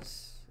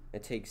means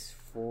it takes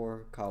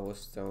 4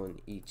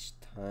 cobblestone each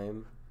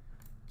time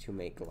to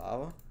make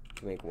lava,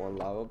 to make 1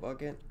 lava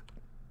bucket.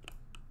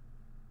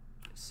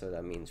 So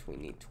that means we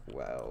need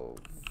 12,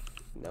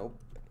 nope,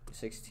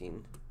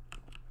 16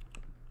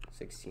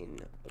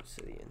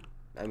 obsidian.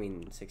 I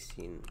mean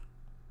 16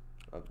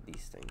 of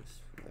these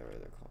things, whatever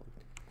they're called.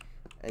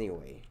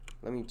 Anyway,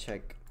 let me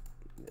check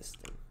this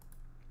thing.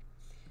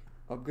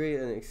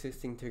 Upgrade an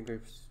existing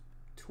tinker's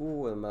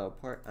tool with a metal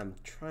part. I'm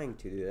trying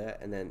to do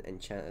that, and then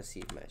enchant a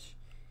sieve mesh.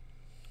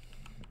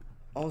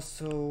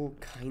 Also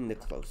kinda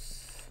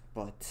close,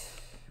 but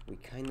we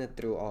kinda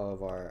threw all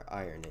of our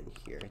iron in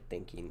here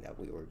thinking that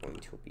we were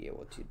going to be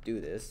able to do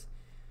this.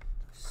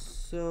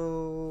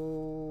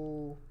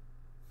 So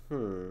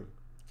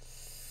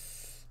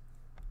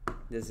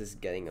this is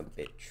getting a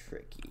bit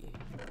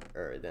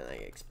trickier than I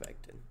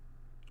expected.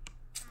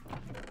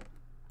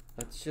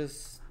 Let's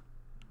just,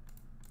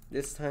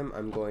 this time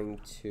I'm going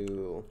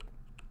to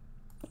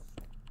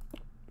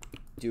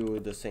do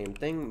the same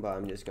thing, but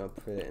I'm just gonna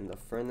put it in the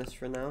furnace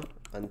for now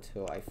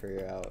until I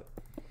figure out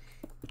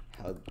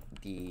how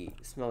the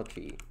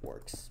smeltery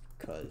works,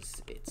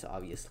 because it's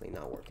obviously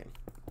not working.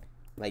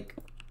 Like,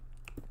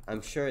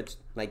 I'm sure it's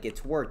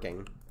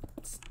working.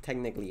 It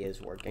technically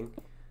is working,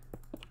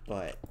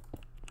 but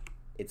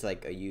it's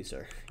like a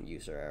user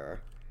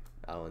error.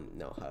 I don't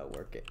know how to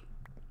work it.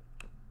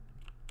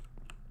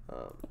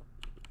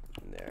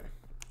 There.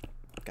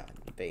 God,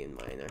 vein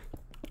miner.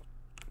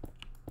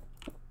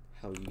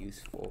 How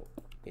useful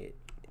it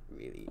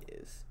really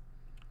is.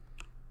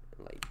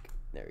 Like,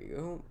 there you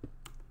go.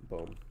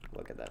 Boom.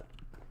 Look at that.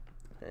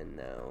 And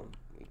now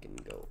we can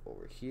go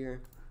over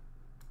here.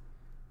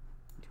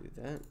 Do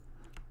that.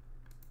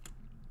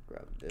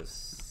 Grab this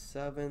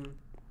 7.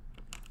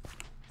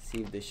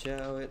 Sieve the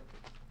shell out it.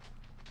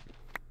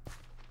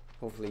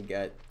 Hopefully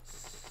get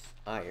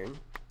iron,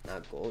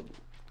 not gold.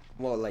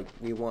 Well, like,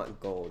 we want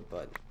gold,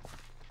 but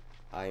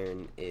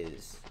iron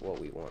is what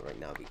we want right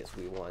now because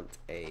we want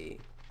a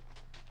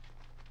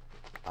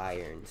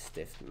iron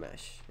stiff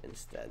mesh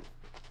instead.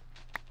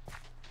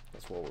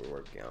 That's what we're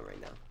working on right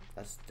now.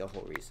 That's the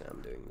whole reason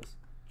I'm doing this.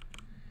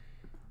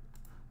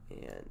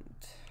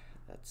 And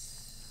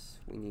that's,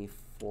 we need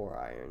 4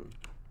 iron,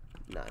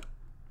 not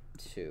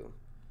 2.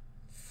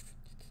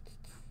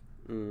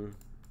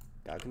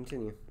 Gotta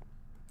continue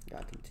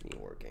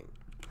working.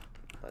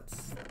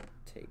 Let's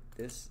take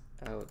this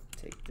out,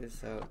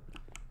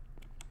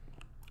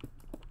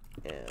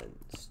 and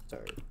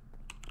start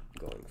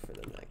going for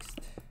the next.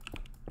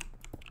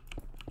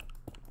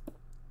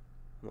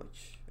 How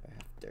much? I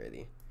have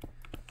 30.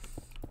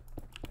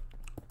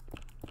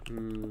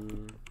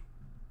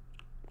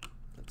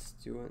 Let's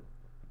do it.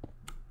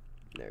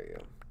 There you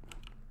go.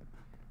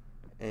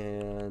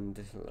 And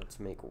let's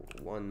make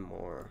one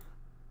more.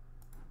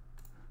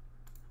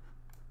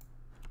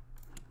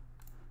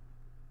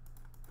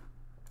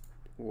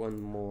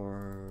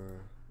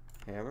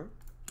 Hammer,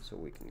 so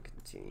we can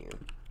continue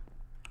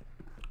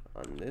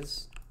on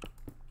this.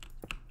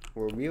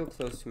 We're real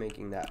close to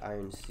making that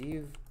iron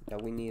sieve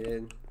that we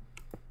needed,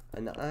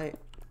 and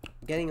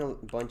getting a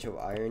bunch of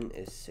iron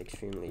is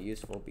extremely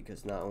useful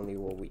because not only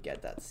will we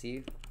get that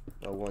sieve,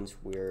 but once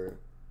we're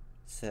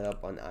set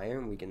up on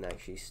iron, we can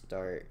actually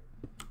start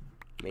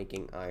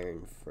making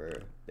iron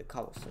for the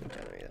cobblestone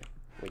generator,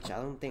 which I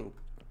don't think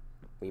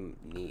we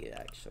need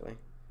actually,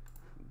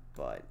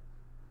 but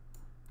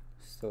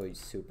still a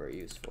super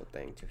useful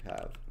thing to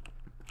have.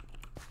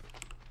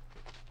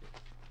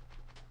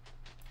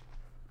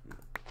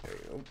 There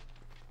you go.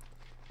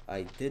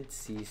 I did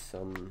see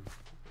some,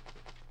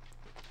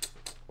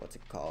 what's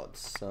it called,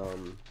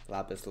 some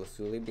lapis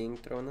lazuli being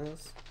thrown at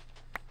us,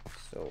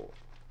 so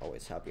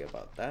always happy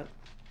about that.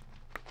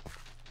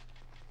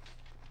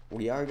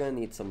 We are gonna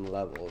need some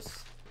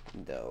levels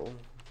though,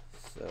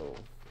 so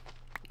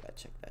gotta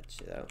check that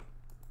shit out.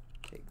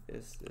 Take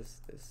this,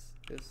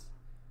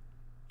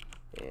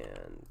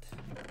 and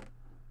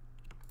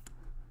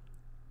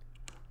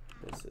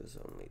this is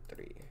only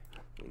 3.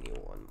 We need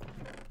 1 more.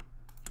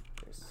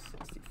 There's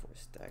 64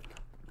 stack.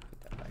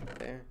 Put that back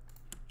there.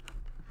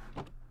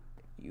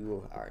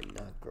 You are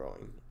not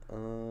growing.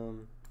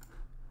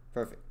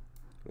 Perfect.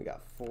 We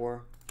got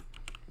 4.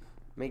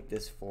 Make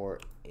this 4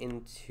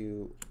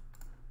 into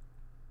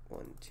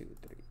 1, 2,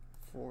 3,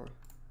 4.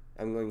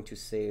 I'm going to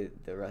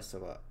save the rest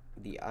of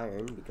the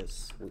iron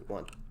because we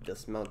want the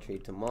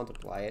smeltery to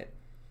multiply it,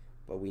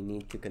 but we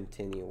need to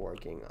continue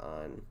working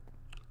on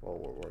what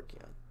we're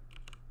working on.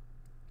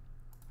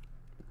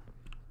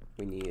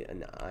 We need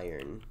an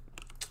iron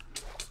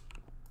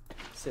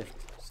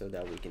sift so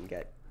that we can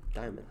get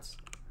diamonds.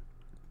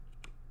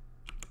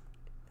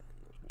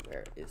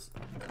 Where is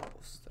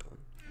cobblestone?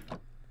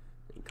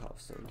 Any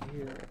cobblestone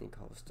here? Any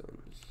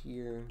cobblestone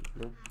here?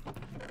 Nope.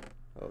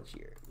 Oh,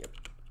 here. Yep.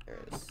 There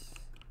it is.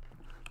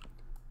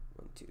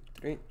 1, 2,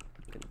 3.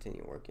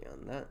 Continue working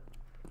on that.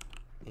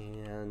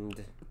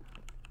 And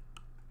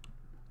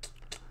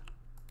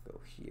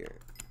go here.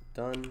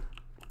 Done.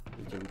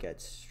 We can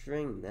get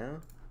string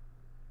now,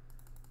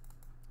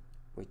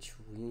 which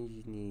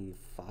we need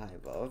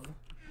 5 of.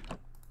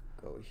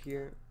 Go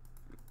here.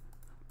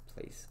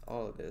 Place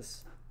all of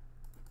this.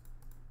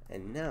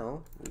 And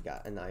now we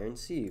got an iron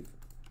sieve.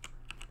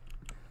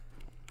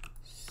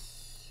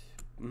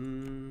 Give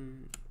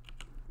me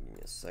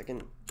a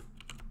second.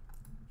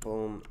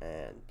 Boom,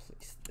 and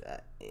place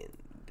that in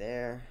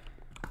there.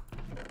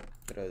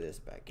 Throw this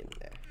back in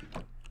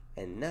there.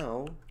 And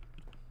now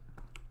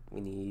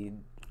we need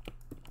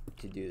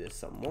to do this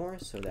some more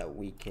so that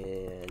we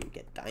can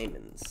get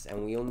diamonds.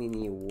 And we only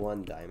need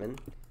 1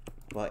 diamond,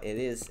 but it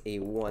is a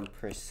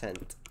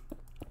 1%.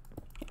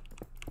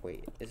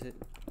 Wait, is it?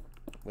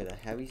 With a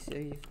heavy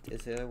sieve,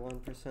 is it a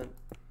 1%?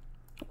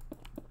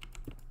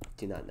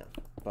 Do not know,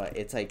 but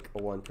it's like a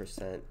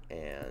 1%,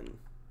 and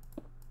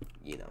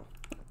you know,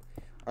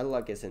 our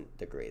luck isn't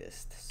the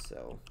greatest,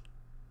 so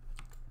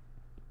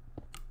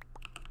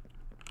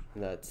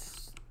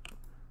let's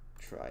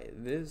try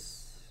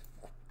this.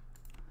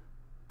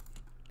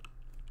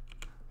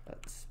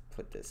 Let's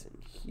put this in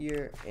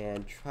here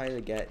and try to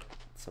get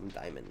some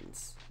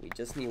diamonds. We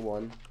just need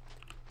 1.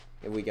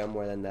 If we get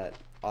more than that,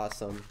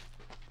 awesome,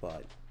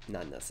 but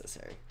not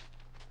necessary.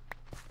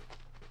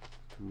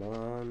 Come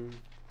on.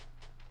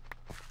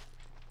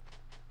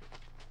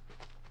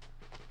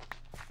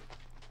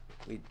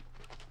 We've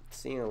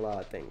seen a lot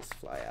of things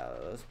fly out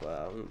of us, but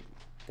I don't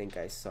think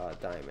I saw a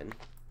diamond.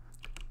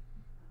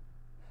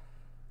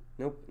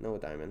 Nope, no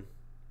diamond.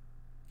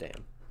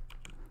 Damn.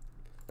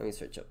 Let me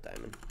search up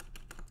diamond.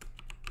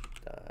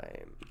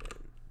 Diamond.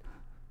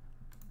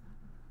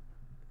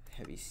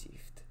 Heavy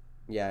sieved.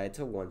 Yeah, it's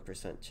a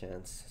 1%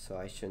 chance, so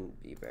I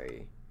shouldn't be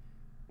very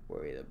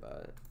worried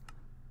about it.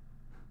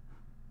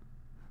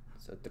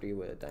 So 3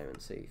 with a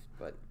diamond saved,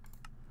 but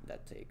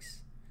that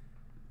takes,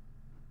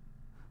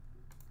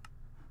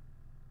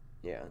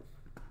 yeah.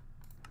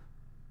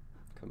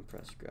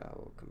 Compressed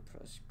gravel,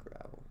 compressed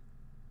gravel.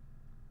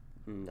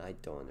 I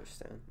don't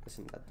understand.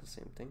 Isn't that the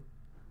same thing?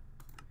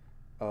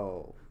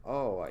 Oh,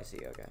 I see.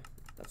 Okay,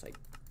 that's like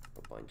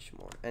a bunch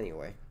more.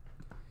 Anyway,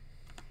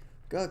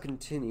 gotta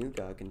continue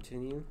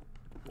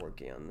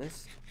working on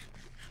this.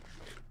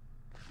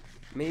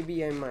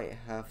 Maybe I might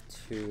have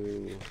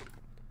to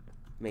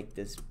make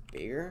this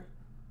bigger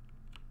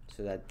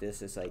so that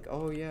this is like,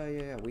 oh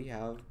yeah, we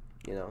have,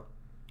 you know.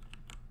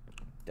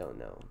 Don't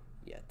know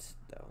yet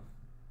though.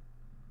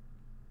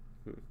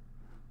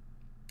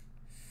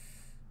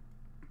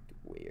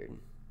 Weird.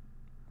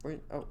 Where?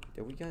 Oh,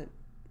 did we get?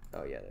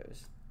 Oh yeah,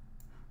 there's.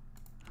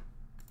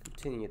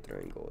 Continue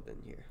throwing gold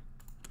in here.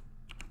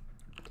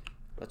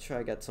 Let's try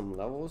to get some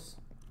levels.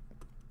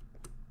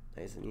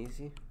 Nice and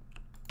easy.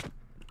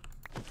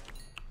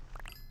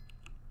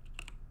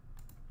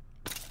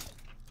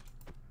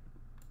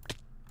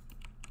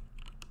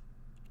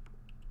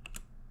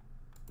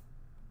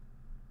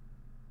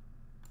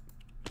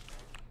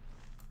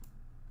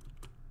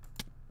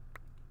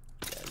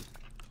 Again.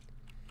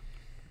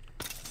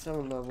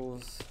 7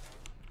 levels.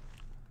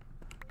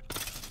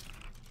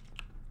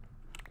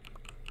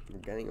 We're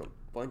getting a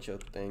bunch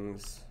of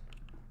things.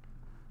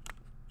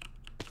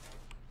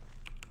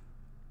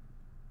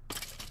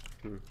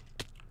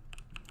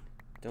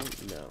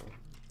 Don't know.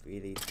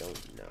 Really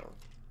don't know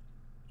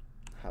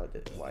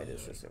why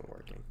this isn't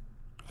working.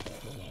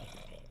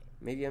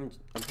 Maybe I'm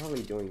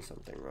probably doing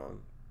something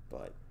wrong,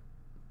 but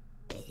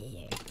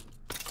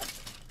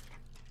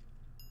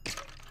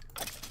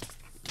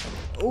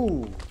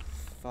oh,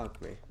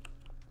 fuck me.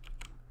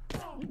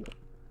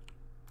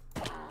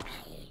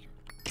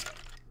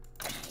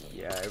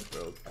 Yeah, I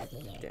broke.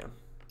 Damn.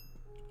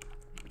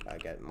 I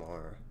got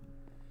more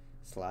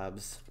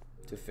slabs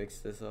to fix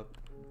this up.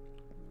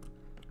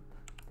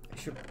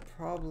 should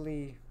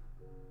probably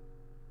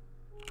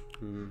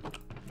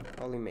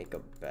probably make a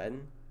bed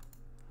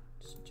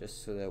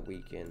just so that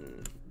we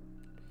can,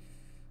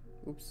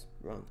 oops,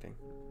 wrong thing,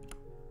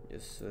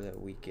 just so that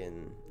we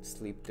can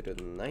sleep through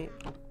the night.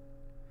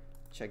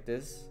 Check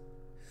this,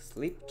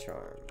 sleep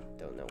charm,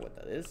 don't know what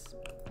that is,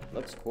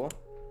 looks cool.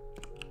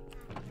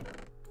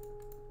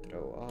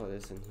 Throw all of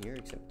this in here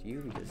except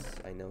you, because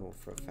I know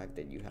for a fact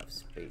that you have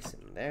space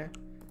in there.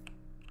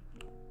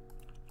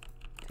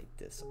 Take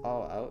this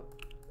all out,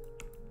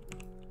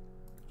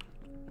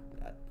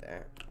 that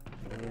there,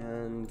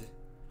 and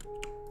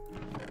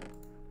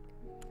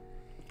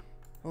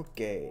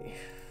okay,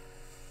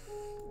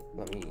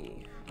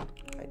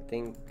 I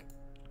think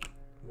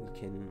we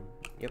can,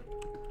 yep,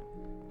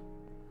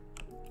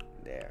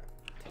 there,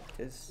 take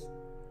this,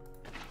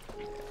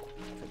 there,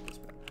 put this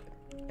back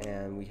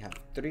there, and we have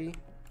 3,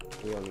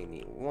 we only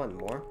need 1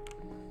 more,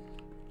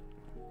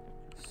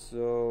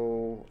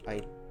 so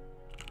I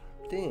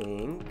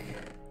think,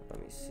 let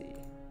me see,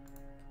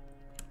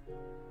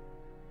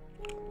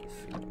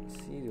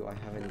 do I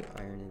have any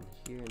iron in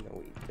here? No,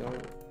 we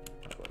don't.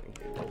 How about in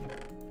here? Nope.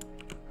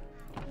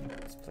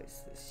 Let's place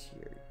this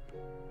here.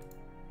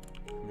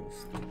 No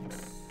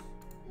sticks.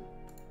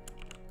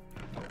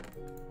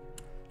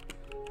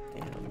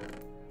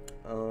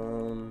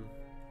 Damn.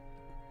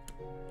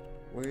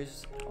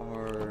 Where's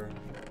our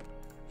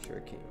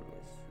sugarcane?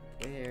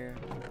 Is there.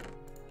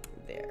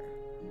 There.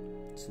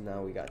 So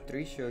now we got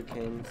 3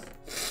 sugarcanes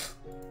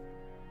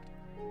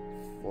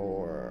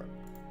for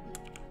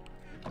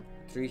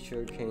 3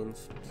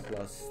 sugarcanes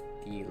plus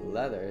the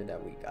leather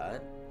that we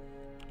got,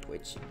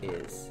 which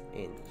is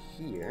in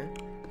here,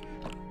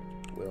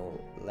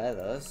 will let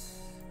us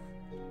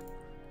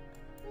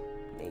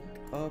make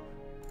a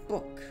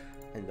book,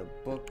 and the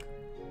book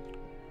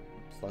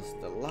plus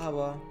the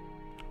lava,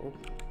 oh,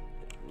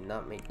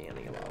 not making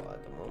any lava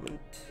at the moment,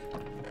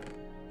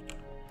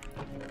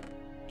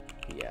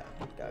 yeah,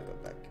 gotta go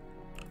back.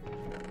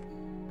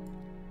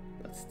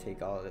 Let's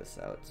take all this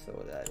out so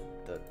that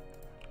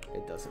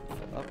it doesn't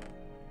fill up.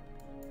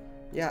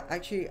 Yeah,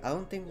 actually, I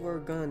don't think we're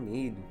gonna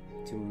need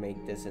to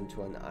make this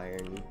into an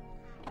iron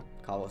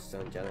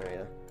cobblestone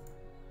generator.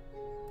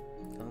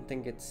 I don't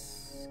think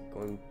it's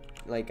going,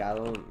 like,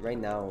 right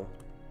now,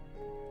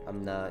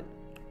 I'm not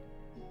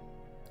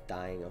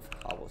dying of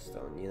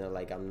cobblestone, you know,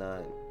 like, I'm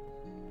not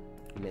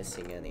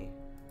missing any.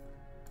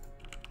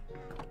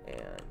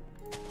 And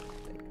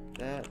like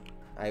that.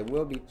 I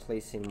will be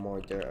placing more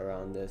dirt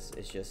around this,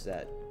 it's just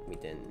that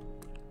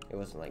it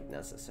wasn't, like,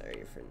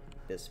 necessary for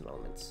this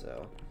moment,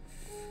 so.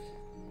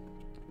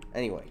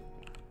 Anyway,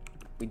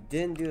 we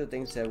didn't do the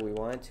things that we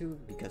wanted to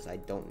because I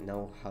don't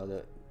know how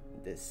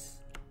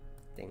this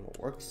thing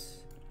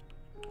works.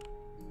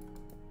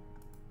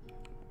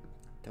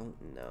 Don't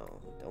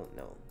know.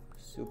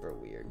 Super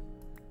weird.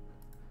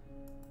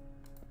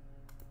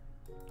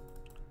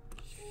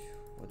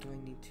 What do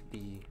I need to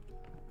be?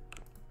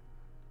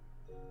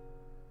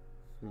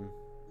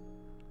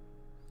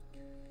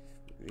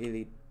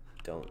 Really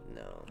don't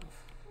know.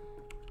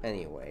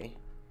 Anyway.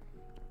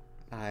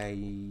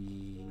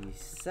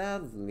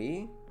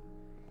 Sadly,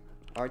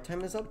 our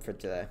time is up for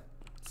today,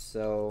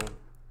 so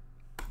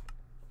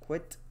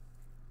quit,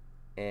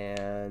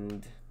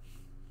 and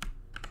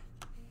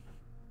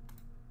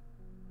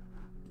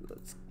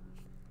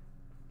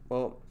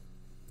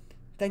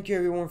thank you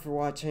everyone for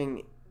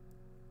watching.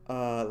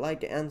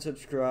 Like and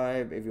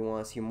subscribe if you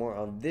want to see more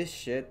of this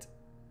shit,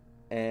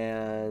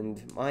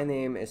 and my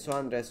name is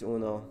Andres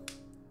Uno.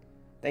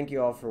 Thank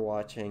you all for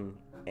watching,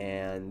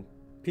 and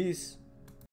peace.